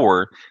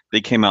before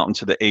they came out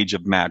into the Age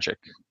of Magic?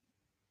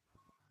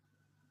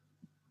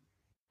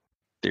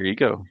 There you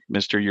go,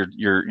 Mister. You're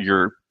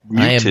muted.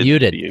 I am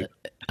muted.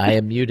 I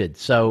am muted.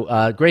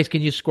 So, Grace,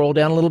 can you scroll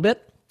down a little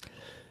bit?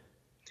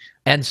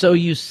 And so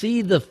you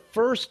see the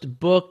first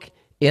book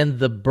in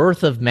the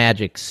Birth of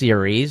Magic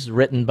series,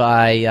 written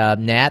by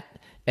Nat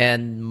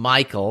and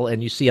Michael,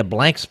 and you see a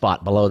blank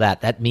spot below that.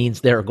 That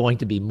means there are going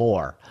to be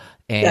more.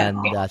 And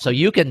so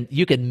you can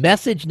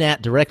message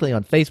Nat directly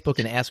on Facebook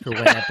and ask her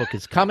when that book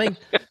is coming.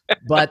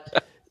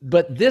 But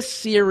this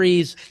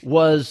series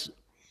was.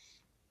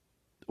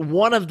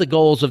 One of the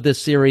goals of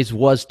this series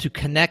was to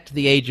connect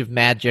the Age of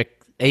Magic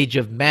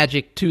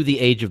to the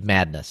Age of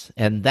Madness,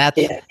 and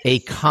that's a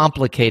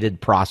complicated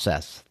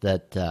process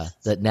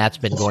that Nat's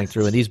been going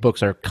through, and these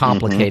books are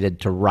complicated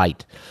to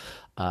write.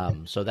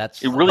 So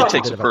it really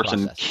takes a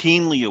person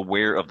keenly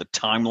aware of the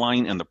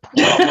timeline and the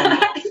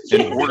problem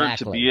in order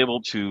to be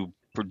able to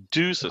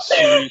produce a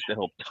series to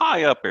help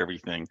tie up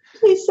everything.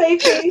 Please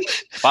save me.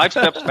 5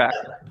 steps back.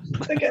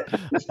 Okay.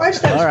 5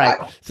 steps All right.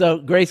 back. So,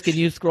 Grace, can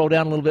you scroll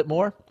down a little bit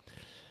more?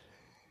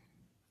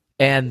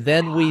 And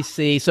then we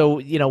see,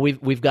 so,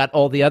 we've got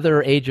all the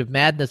other Age of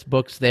Madness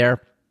books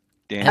there.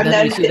 And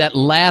then we see that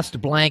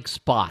last blank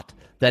spot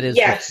that is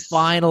the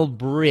final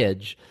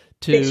bridge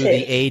to the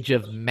Age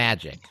of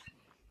Magic.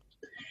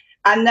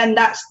 And then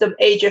that's the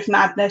Age of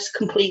Madness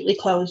completely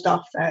closed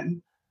off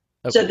then.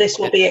 Okay. So this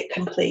will be it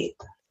complete.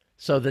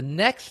 So the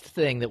next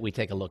thing that we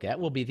take a look at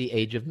will be the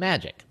Age of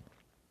Magic.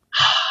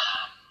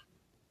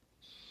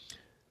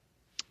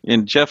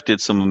 And Jeff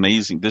did some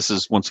amazing, this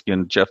is once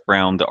again Jeff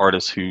Brown, the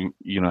artist who,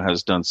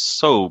 has done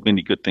so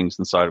many good things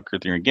inside of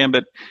Arthurian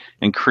Gambit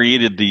and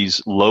created these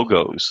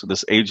logos,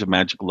 this Age of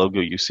Magic logo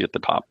you see at the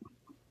top.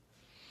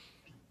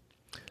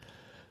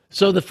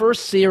 So the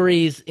first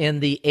series in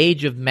the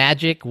Age of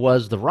Magic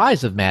was The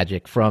Rise of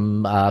Magic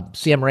from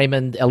C.M.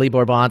 Raymond, Elie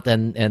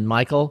Bourbon, and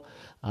Michael.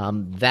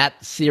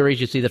 That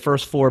series, you see the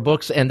first 4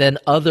 books, and then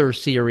other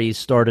series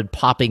started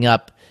popping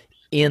up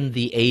in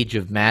the Age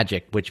of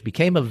Magic, which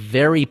became a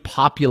very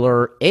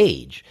popular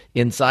age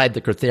inside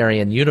the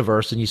Arthurian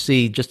universe, and you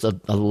see just a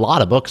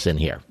lot of books in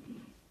here.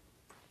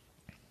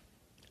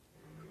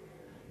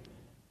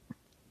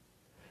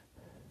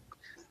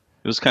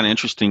 It was kind of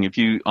interesting. If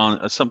you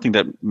on something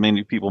that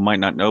many people might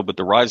not know, but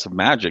the Rise of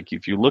Magic.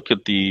 If you look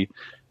at the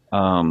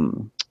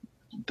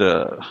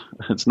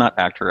it's not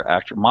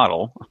actor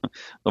model,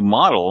 the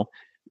model.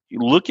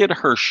 Look at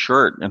her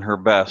shirt and her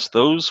vest.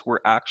 Those were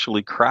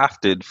actually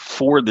crafted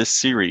for this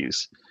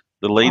series.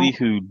 The lady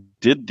who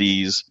did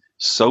these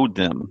sewed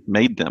them,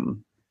 made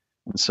them,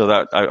 and so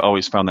that I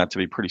always found that to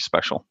be pretty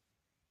special.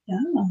 Yeah.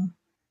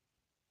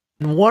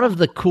 And one of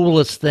the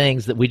coolest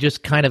things that we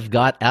just kind of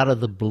got out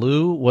of the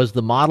blue was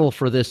the model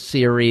for this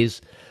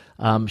series.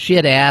 She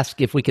had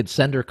asked if we could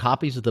send her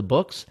copies of the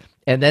books,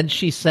 and then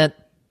she sent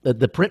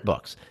the print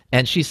books,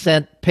 and she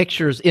sent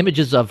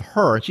images of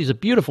her, and she's a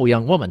beautiful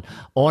young woman,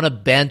 on a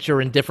bench or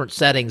in different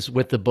settings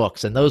with the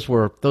books, and those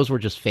were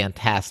just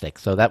fantastic.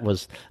 So it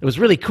was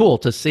really cool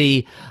to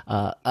see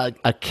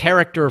a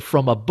character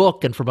from a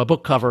book and from a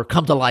book cover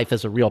come to life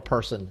as a real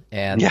person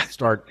and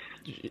start.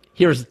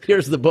 Here's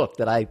the book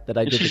that I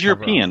did. She's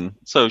European,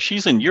 so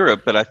she's in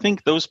Europe, but I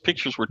think those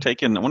pictures were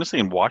taken, I want to say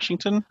in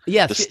Washington.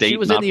 Yes, she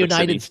was in the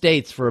United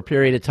States for a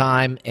period of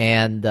time,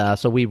 and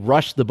so we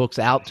rushed the books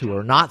out to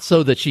her, not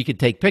so that she could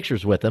take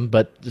pictures with them,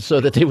 but so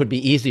that they would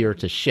be easier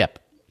to ship.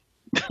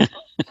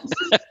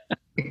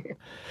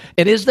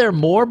 And is there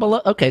more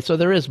below? Okay, so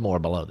there is more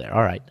below there.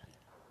 All right.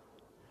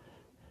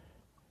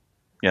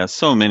 Yeah,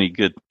 so many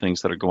good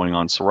things that are going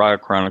on. Soraya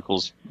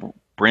Chronicles,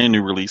 brand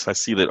new release. I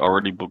see that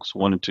already books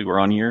 1 and 2 are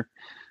on here.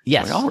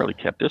 Yes. Y'all really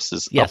kept this.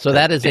 So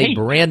that is a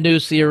brand new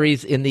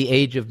series in the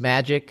Age of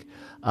Magic.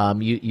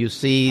 You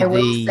see I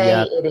will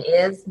say it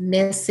is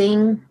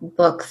missing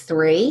book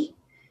 3.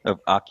 Of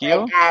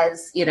Accio?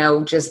 As,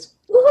 just,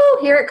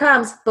 woohoo, here it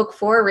comes. Book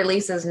 4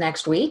 releases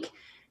next week.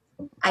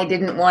 I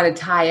didn't want to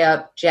tie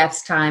up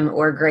Jeff's time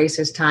or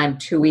Grace's time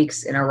 2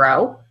 weeks in a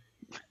row.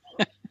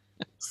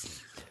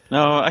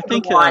 No, I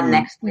think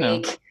next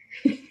week.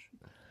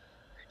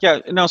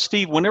 Yeah. Now,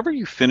 Steve, whenever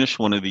you finish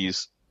one of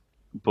these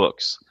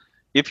books,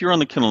 if you're on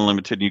the Kindle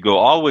Unlimited and you go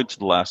all the way to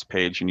the last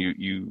page and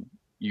you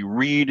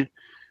read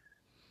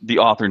the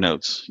author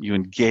notes, you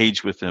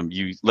engage with them,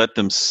 you let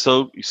them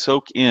soak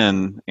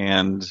in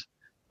and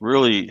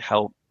really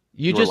help.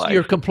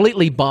 You're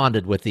completely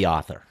bonded with the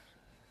author.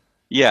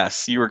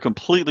 Yes, you are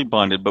completely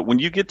bonded. But when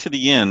you get to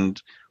the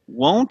end,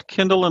 won't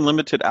Kindle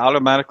Unlimited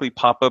automatically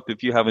pop up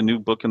if you have a new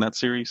book in that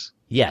series?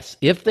 Yes.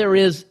 If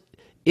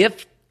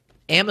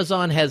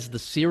Amazon has the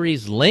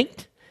series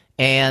linked,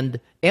 and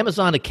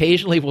Amazon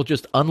occasionally will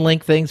just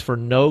unlink things for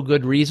no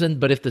good reason,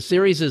 but if the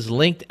series is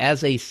linked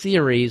as a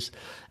series,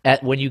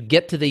 when you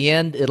get to the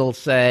end, it'll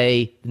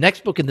say the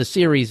next book in the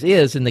series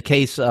is, in the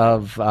case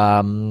of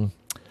The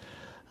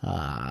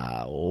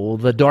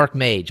Dark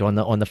Mage on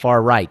the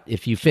far right.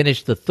 If you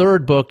finish the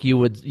 3rd book, you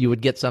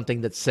would get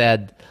something that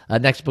said,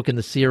 next book in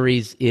the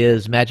series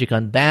is Magic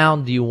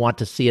Unbound. Do you want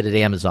to see it at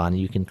Amazon?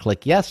 You can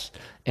click yes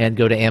and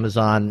go to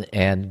Amazon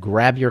and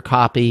grab your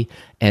copy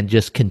and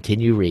just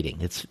continue reading.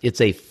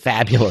 It's a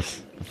fabulous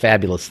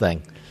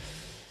thing.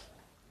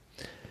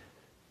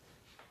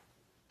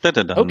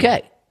 Da-da-dum.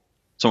 Okay.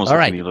 It's almost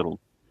like any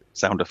little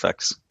sound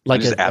effects. I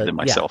just add them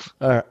myself.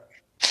 That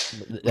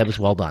was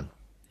well done.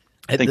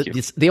 Thank you.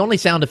 The only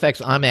sound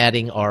effects I'm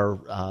adding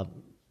are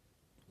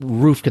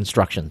roof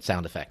construction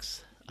sound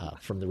effects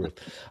from the roof.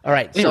 All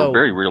right, so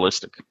very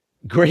realistic.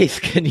 Grace,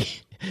 can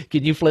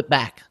you flip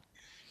back?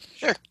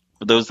 Sure.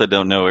 For those that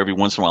don't know, every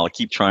once in a while I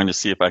keep trying to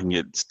see if I can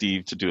get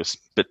Steve to do a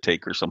spit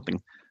take or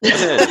something. Drink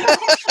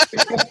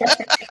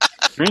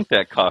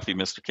that coffee,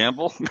 Mr.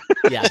 Campbell.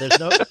 Yeah,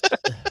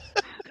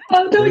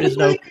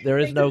 there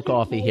is no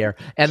coffee here.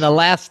 And the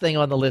last thing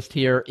on the list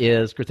here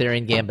is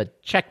Arthurian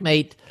Gambit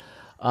Checkmate.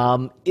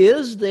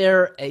 Is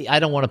there I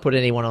don't want to put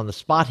anyone on the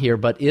spot here,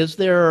 but is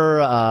there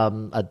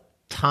a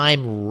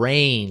time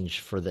range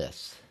for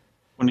this?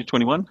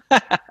 2021.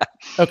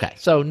 Okay,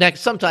 so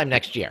sometime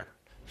next year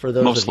for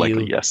those Most of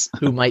likely, you yes.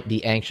 who might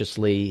be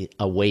anxiously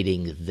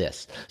awaiting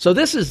this. So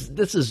this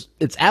is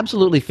it's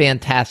absolutely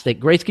fantastic.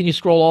 Grace, can you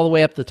scroll all the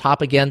way up the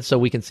top again so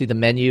we can see the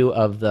menu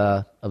of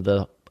the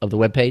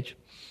webpage?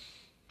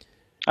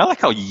 I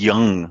like how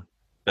young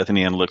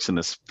Bethany Ann looks in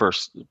this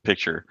first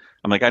picture.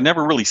 I'm like, I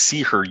never really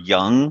see her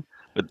young,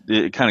 but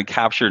it kind of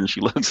captured, and she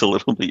looks a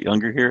little bit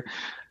younger here.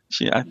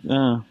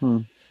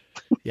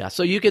 Yeah,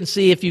 so you can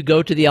see if you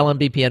go to the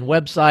LMBPN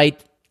website,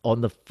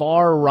 on the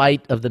far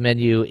right of the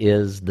menu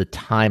is the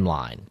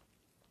timeline.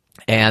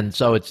 And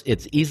so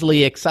it's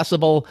easily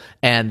accessible,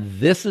 and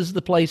this is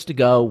the place to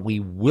go.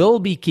 We will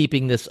be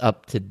keeping this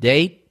up to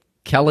date.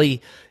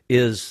 Kelly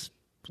is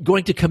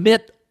going to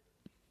commit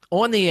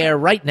on the air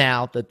right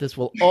now that this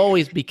will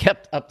always be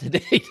kept up to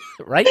date.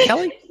 Right,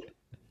 Kelly?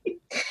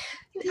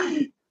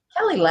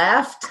 Kelly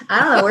left. I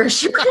don't know where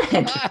she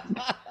went.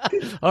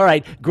 All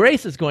right.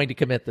 Grace is going to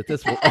commit that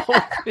this will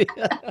always be.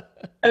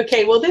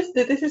 Okay, well, this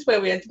is where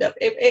we ended up.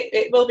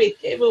 It will be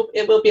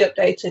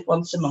updated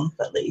once a month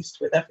at least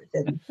with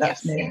everything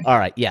that's new. All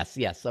right. Yes.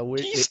 So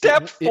he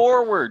stepped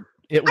forward.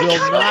 It will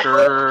not.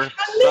 And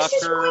this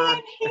is why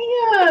I'm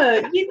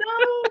here. You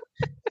know.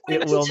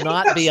 It will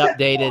not be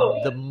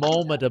updated the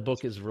moment a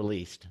book is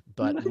released,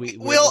 but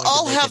we'll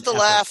all have the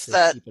laugh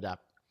that keep it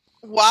up.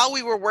 While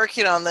we were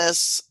working on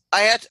this,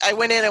 I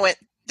went in and went,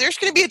 there's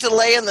going to be a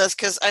delay in this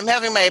because I'm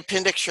having my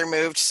appendix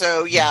removed.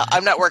 So, yeah,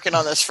 I'm not working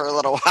on this for a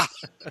little while.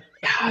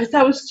 God,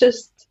 that was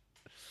just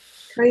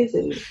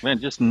crazy. Man,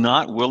 just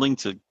not willing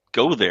to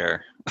go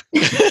there.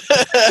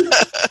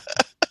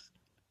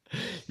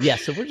 Yeah,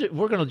 so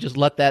we're going to just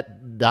let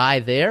that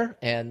die there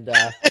and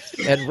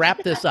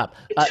wrap this up.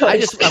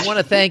 I want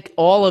to thank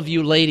all of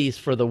you ladies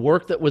for the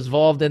work that was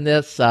involved in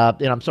this.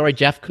 I'm sorry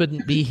Jeff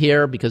couldn't be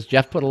here because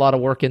Jeff put a lot of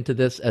work into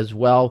this as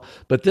well.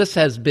 But this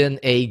has been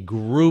a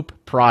group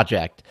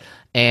project,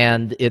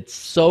 and it's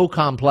so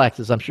complex,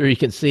 as I'm sure you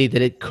can see,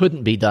 that it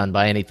couldn't be done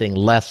by anything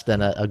less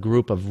than a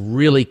group of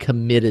really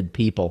committed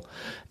people.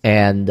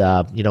 And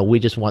we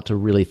just want to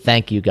really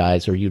thank you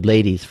guys, or you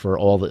ladies, for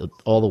all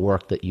the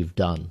work that you've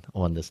done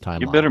on this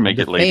timeline. You better make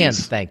it, ladies.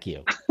 Fans, thank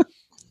you.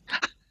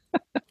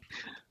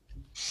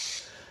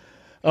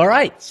 All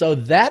right, so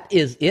that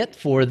is it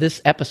for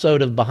this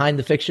episode of Behind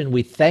the Fiction.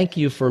 We thank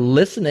you for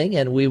listening,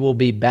 and we will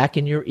be back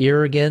in your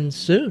ear again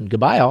soon.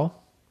 Goodbye,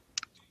 all.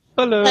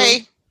 Hello.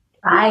 Hey.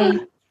 Bye.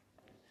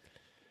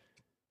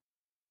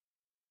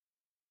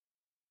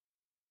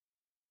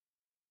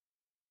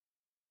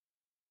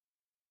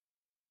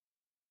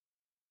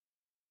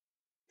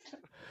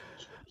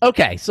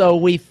 Okay, so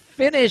we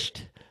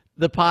finished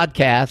the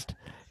podcast,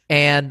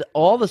 and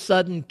all of a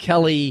sudden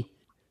Kelly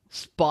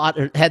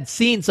had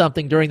seen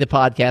something during the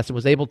podcast and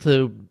was able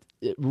to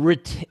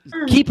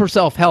keep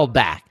herself held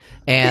back.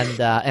 And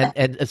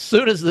as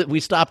soon as we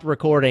stopped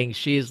recording,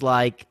 she's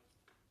like,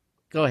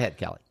 "Go ahead,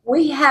 Kelly."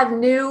 We have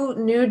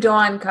new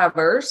Dawn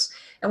covers,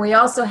 and we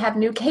also have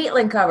new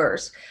Caitlin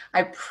covers.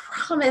 I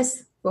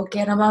promise we'll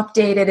get them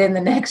updated in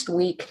the next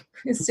week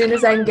as soon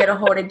as I can get a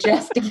hold of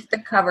Jeff to get the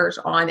covers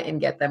on and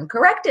get them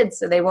corrected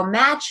so they will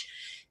match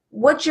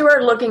what you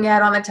are looking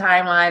at on the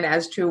timeline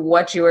as to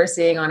what you are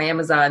seeing on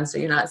Amazon, so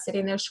you're not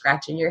sitting there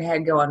scratching your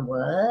head going,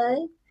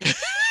 "What?"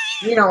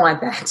 You don't want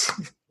that.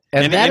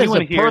 And that is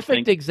a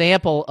perfect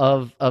example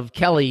of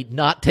Kelly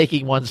not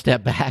taking one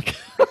step back.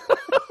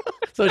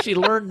 So she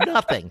learned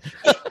nothing.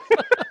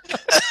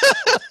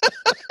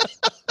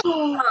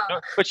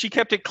 But she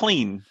kept it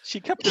clean. She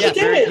kept it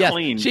very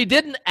clean. She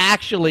didn't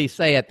actually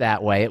say it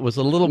that way. It was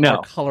a little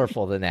more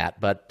colorful than that.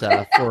 But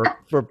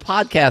for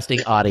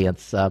podcasting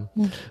audience,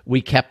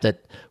 we kept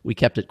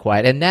it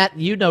quiet. And Nat,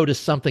 you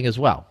noticed something as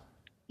well.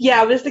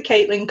 Yeah, it was the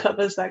Caitlin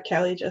covers that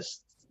Kelly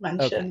just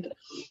mentioned.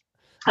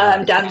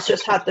 Okay. Dan's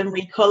just had them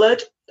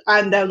recolored,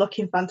 and they're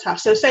looking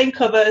fantastic. So same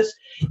covers,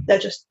 they're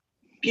just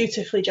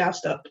beautifully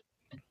jazzed up.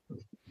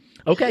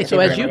 Okay, so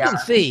as you can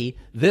see,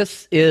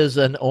 this is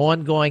an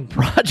ongoing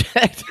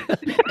project,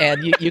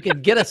 and you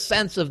can get a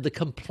sense of the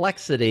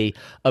complexity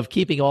of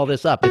keeping all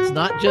this up. It's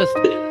not just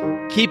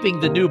keeping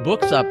the new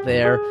books up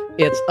there,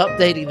 it's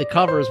updating the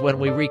covers when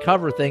we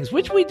recover things,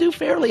 which we do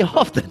fairly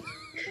often.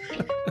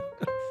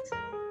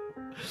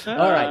 All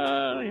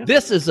right,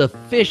 this is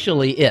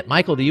officially it.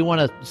 Michael, do you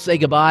want to say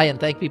goodbye and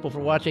thank people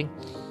for watching?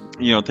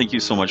 Thank you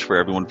so much for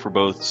everyone for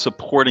both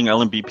supporting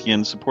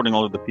LMBPN, supporting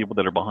all of the people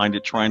that are behind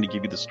it, trying to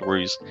give you the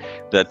stories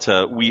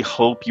that we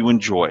hope you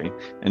enjoy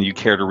and you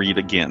care to read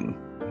again.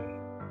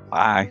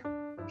 Bye.